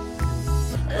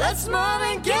 Let's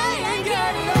Marvin Gaye and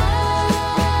get it on.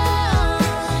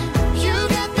 You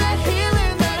got that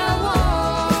healing that I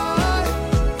want,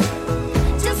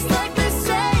 just like they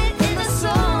say in the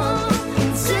song.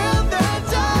 Until the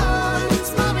dawn,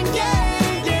 it's Marvin Gaye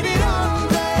and get it on,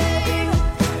 babe.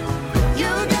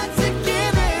 You got to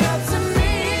give it up to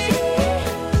me.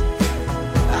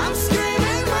 I'm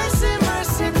screaming mercy,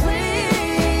 mercy,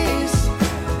 please.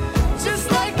 Just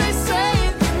like they say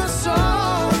in the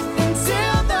song.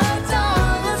 Until the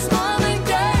dawn, let's Marvin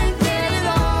Gaye and get it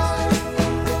on.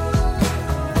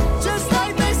 Just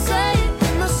like they say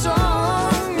in the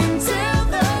song. Until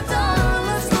the dawn,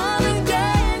 let's Marvin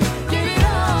Gaye and get it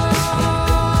on.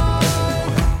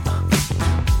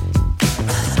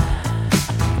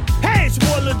 Hey, it's your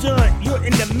boy Lil Jon. You're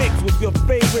in the mix with your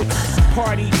favorite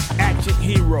party action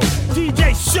hero,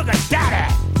 DJ Sugar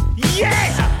Daddy. Yeah,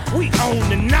 we own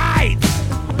the night.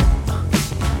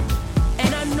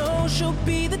 And I know she'll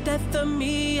be the death of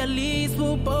me, at least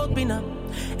we'll both be numb.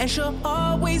 And she'll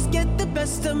always get the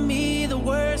best of me, the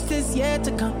worst is yet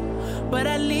to come. But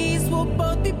at least we'll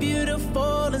both be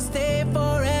beautiful and stay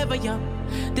forever young.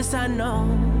 This I know,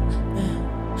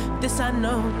 this I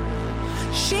know.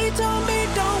 She told me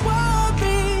don't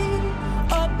worry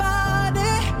about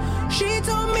it. She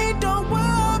told me don't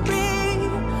worry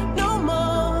no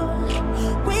more.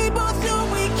 We both know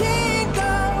we can't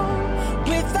go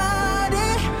without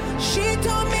it. She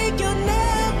told me you'll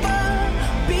never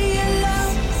be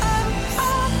alone.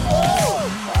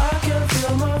 I can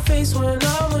feel my face when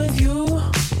I'm with you,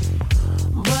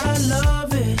 but I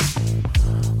love it,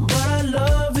 but I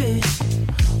love it.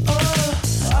 Oh,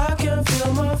 I can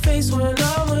feel my face when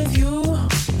I'm with you,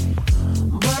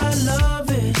 but I love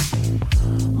it,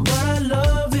 but I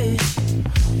love it.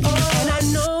 Oh, and I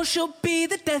know she'll be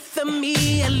the death of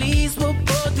me, at least we'll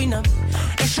both be numb.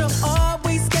 And she'll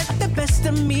always get the best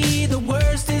of me, the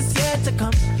worst is yet to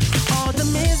come. All the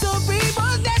misery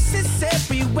was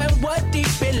necessary when we're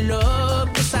deep in love.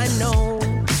 Yes, I know,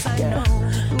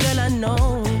 girl, I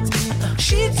know.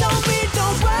 She told me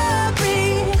don't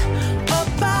worry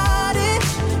about it.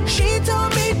 She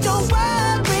told me don't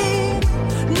worry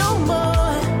no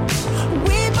more.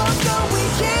 We both know we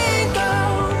can't go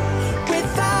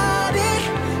without it.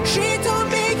 She told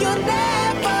me you'll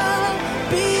never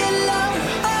be alone.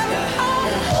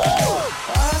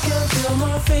 I can feel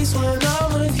my face when I'm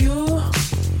with you,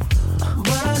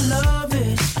 but I love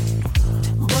it,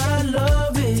 but I love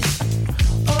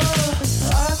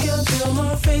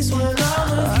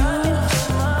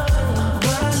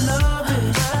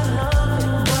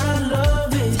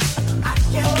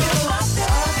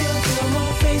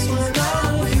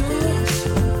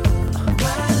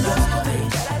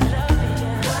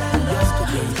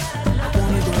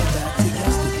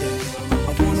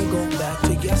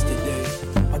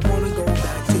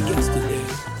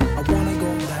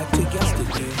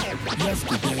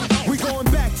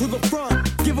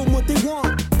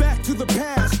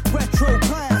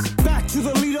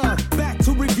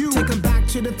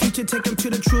to the future, take them to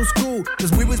the true school.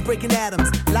 Cause we was breaking atoms,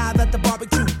 live at the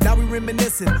barbecue. Now we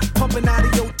reminiscing, pumping out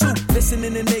of your tooth.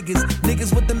 Listening to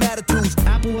niggas with the attitudes.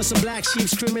 Apple with some black sheep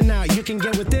screaming out. You can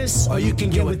get with this, or you can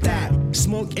get with that.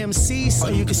 Smoke MCs,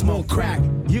 or you can smoke crack.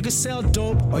 You can sell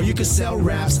dope, or you can sell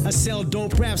raps. I sell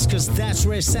dope raps, cause that's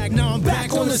where it's at. Now I'm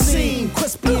back on the scene.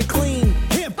 Crispy and clean,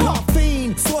 hip-hop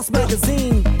fiend. Source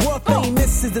magazine, world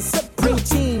famous is the Supreme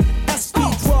Team. SP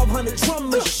 1200 drum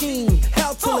machine.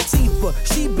 Hell to Latifah,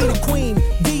 she be the queen.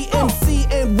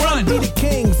 DMC and Run be the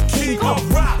kings. King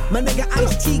of rock. My nigga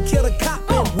Ice-T kill a cop.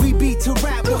 We beat to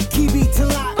rap, key beat to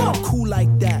lock. I'm cool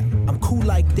like that, I'm cool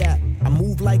like that. I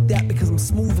move like that because I'm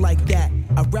smooth like that.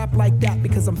 I rap like that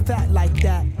because I'm fat like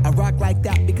that. I rock like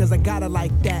that because I gotta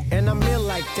like that. And I'm ill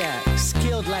like that,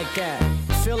 skilled like that.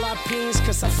 Philippines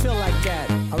cause I feel like that.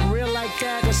 I'm real like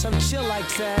that cause I'm chill like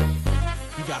that.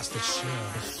 You got to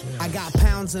chill. I got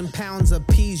pounds and pounds of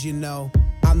peas, you know.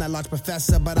 I'm that large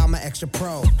professor, but I'm an extra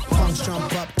pro. Punks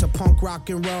jump up to punk rock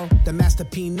and roll. The master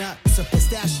peanut, it's a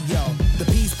pistachio. The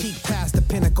peas peak past the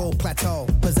pinnacle plateau.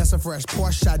 Possess a fresh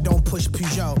Porsche, I don't push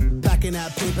Peugeot. Back in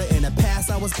that paper, in the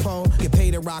past I was pro. Get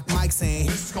paid to rock mics saying,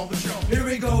 this is called the show. Here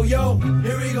we go, yo.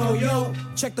 Here we go, yo.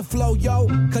 Check the flow, yo,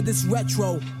 cause it's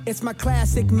retro. It's my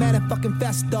classic motherfucking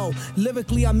festo.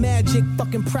 Lyrically, I'm magic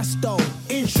fucking presto.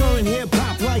 Insuring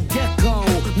hip-hop like Gecko.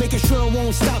 Making sure it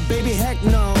won't stop, baby, heck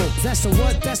no. That's the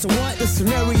what? That's the what? The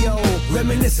scenario.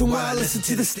 Reminiscing while I listen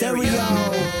to the stereo.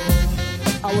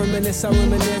 I reminisce, I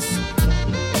reminisce.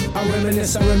 I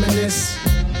reminisce, I reminisce.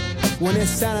 When it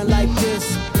sounded like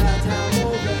this.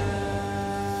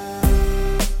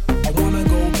 I wanna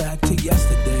go back to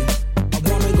yesterday. I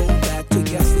wanna go back to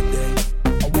yesterday.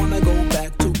 I wanna go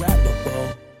back to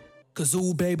rappable. Cause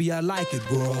ooh baby I like it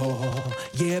raw.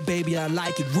 Yeah baby I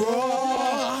like it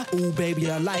raw. Ooh baby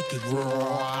I like it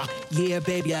raw. Yeah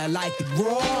baby I like it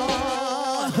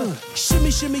raw.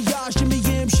 Shimmy shimmy ya, shimmy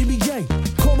yam, shimmy yang.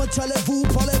 Comment parlez-vous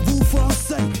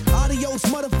français. Adios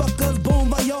motherfuckers, bon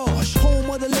voyage. Home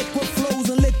of the liquid flows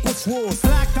and liquid swords.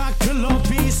 Black dot killer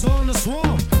beast on the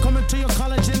swarm. Coming to your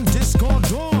college in disco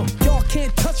dorm. Y'all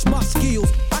can't touch my skills.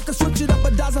 I can switch it up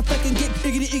a dozen if I can get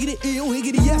iggity, ill,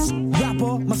 higgity, yes.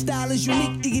 Rapper, my style is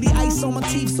unique. Iggity ice on my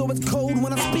teeth so it's cold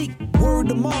when I speak. Word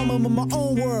to mama, I'm in my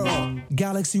own world.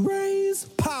 Galaxy rays,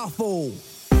 powerful.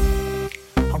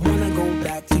 I wanna go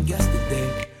back to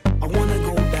yesterday. I wanna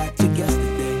go back to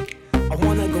yesterday. I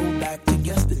wanna go back to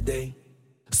yesterday.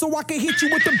 So I can hit you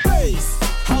with the bass.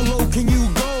 How low can you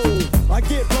go? I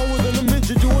get lower than a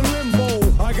midget doing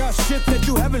limbo. I got shit that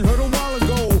you haven't heard a while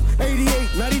ago.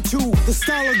 88, 92, the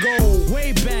style of gold.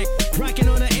 Way back, rocking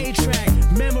on an A-track.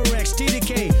 Memorex,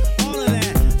 TDK, all of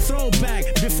that. Throwback,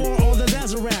 before all the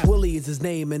that's a rap. Willie is his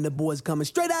name and the boys coming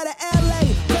straight out of LA.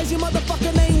 Crazy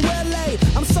motherfucker named Willie.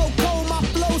 I'm so cold, my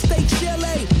flow stay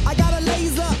chilly. I got a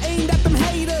laser aimed at them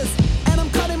haters. And I'm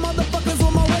cutting motherfuckers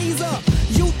with my razor.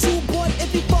 You too, boy,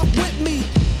 if you fuck with me,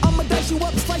 I'ma dash you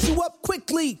up, slice you up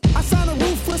quickly. I sign a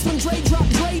ruthless when Dre drop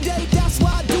Dre Day. That's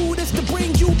why I do this to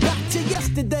bring you back to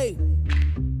yesterday.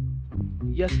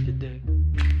 Yesterday.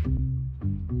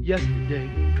 Yesterday.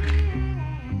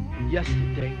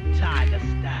 Yesterday. Tiger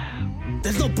style.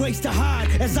 There's no place to hide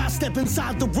as I step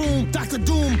inside the room. Dr.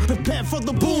 Doom, prepare for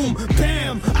the boom.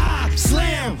 Bam, I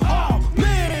slam. Oh,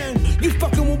 man. You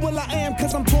fucking with Will I Am,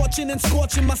 cause I'm torching and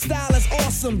scorching. My style is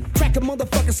awesome. Cracking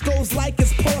motherfucking skulls like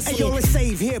it's porcelain. Hey, yo, let's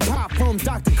save hip-hop from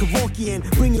Dr. Kevorkian.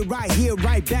 Bring it right here,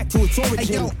 right back to its origin.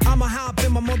 Hey, yo, I'ma hop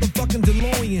in my motherfucking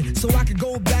DeLorean so I could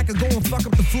go back and go and fuck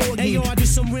up the floor again. Hey, yo, I do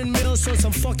some windmills on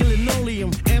some fucking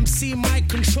linoleum. MC Mike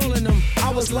controlling them.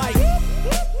 I was like,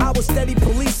 I was steady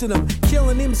policing them.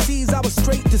 Killing MCs, I was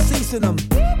straight deceasing them.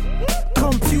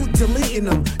 Compute deleting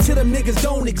them till them niggas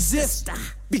don't exist.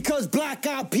 Because Black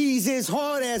Eyed Peas is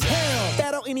hard as hell.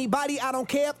 Battle anybody, I don't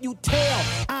care if you tell.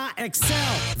 I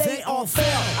excel, they all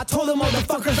fail. I told them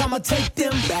motherfuckers I'ma take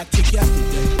them back to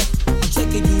yesterday. I'm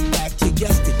taking you back to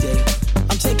yesterday.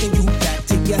 I'm taking you back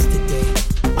to yesterday.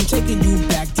 I'm taking you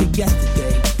back to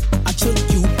yesterday. I took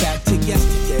you back to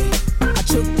yesterday. I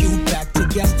took you back to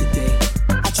yesterday.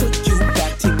 I took you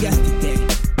back to yesterday.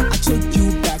 I took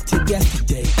you back to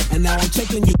yesterday. And now I'm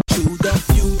taking you to the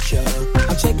future.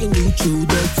 I'm taking you to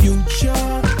the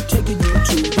future. Taking you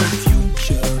to the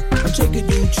future. I'm taking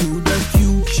you to the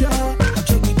future. I'm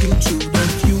taking you to the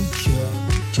future.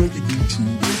 Taking you to the future. Take you to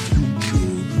the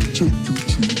future.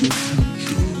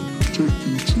 Take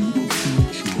you to the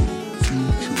future.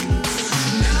 Future.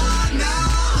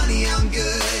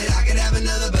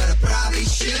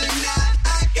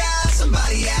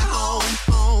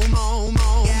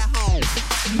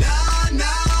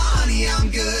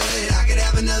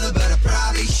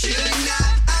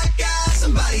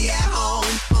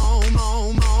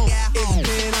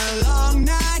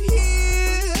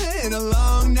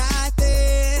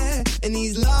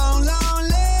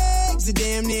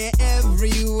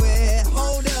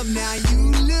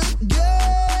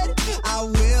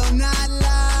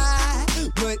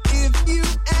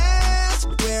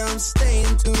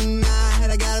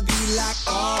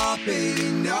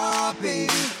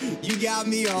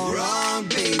 you're wrong,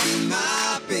 baby.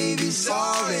 My baby's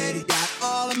already got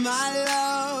all of my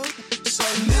love. So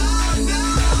no,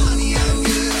 honey, I'm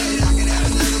good. I can have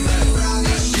another, but I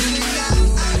probably shouldn't.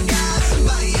 I got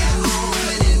somebody at home,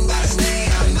 and if I stay,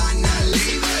 I might not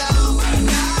leave alone.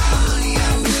 No, honey,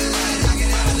 I'm good. I can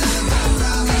have another, but I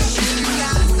probably shouldn't.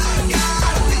 I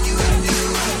got a thing you would do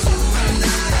to my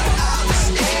night. I was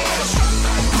scared.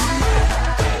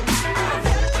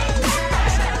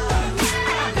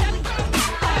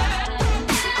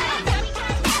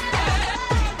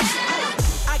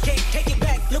 I can't take it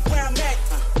back, look where I'm at.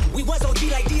 We was OG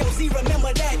like DOC,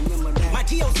 remember that. My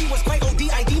TOC was quite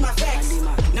ODID, my facts.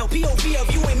 Now POV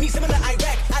of you and me, similar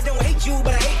Iraq. I don't hate you,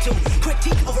 but I hate to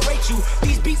critique, overrate you.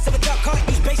 These beats of a dark heart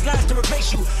use bass lines to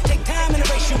replace you. Take time and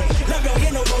erase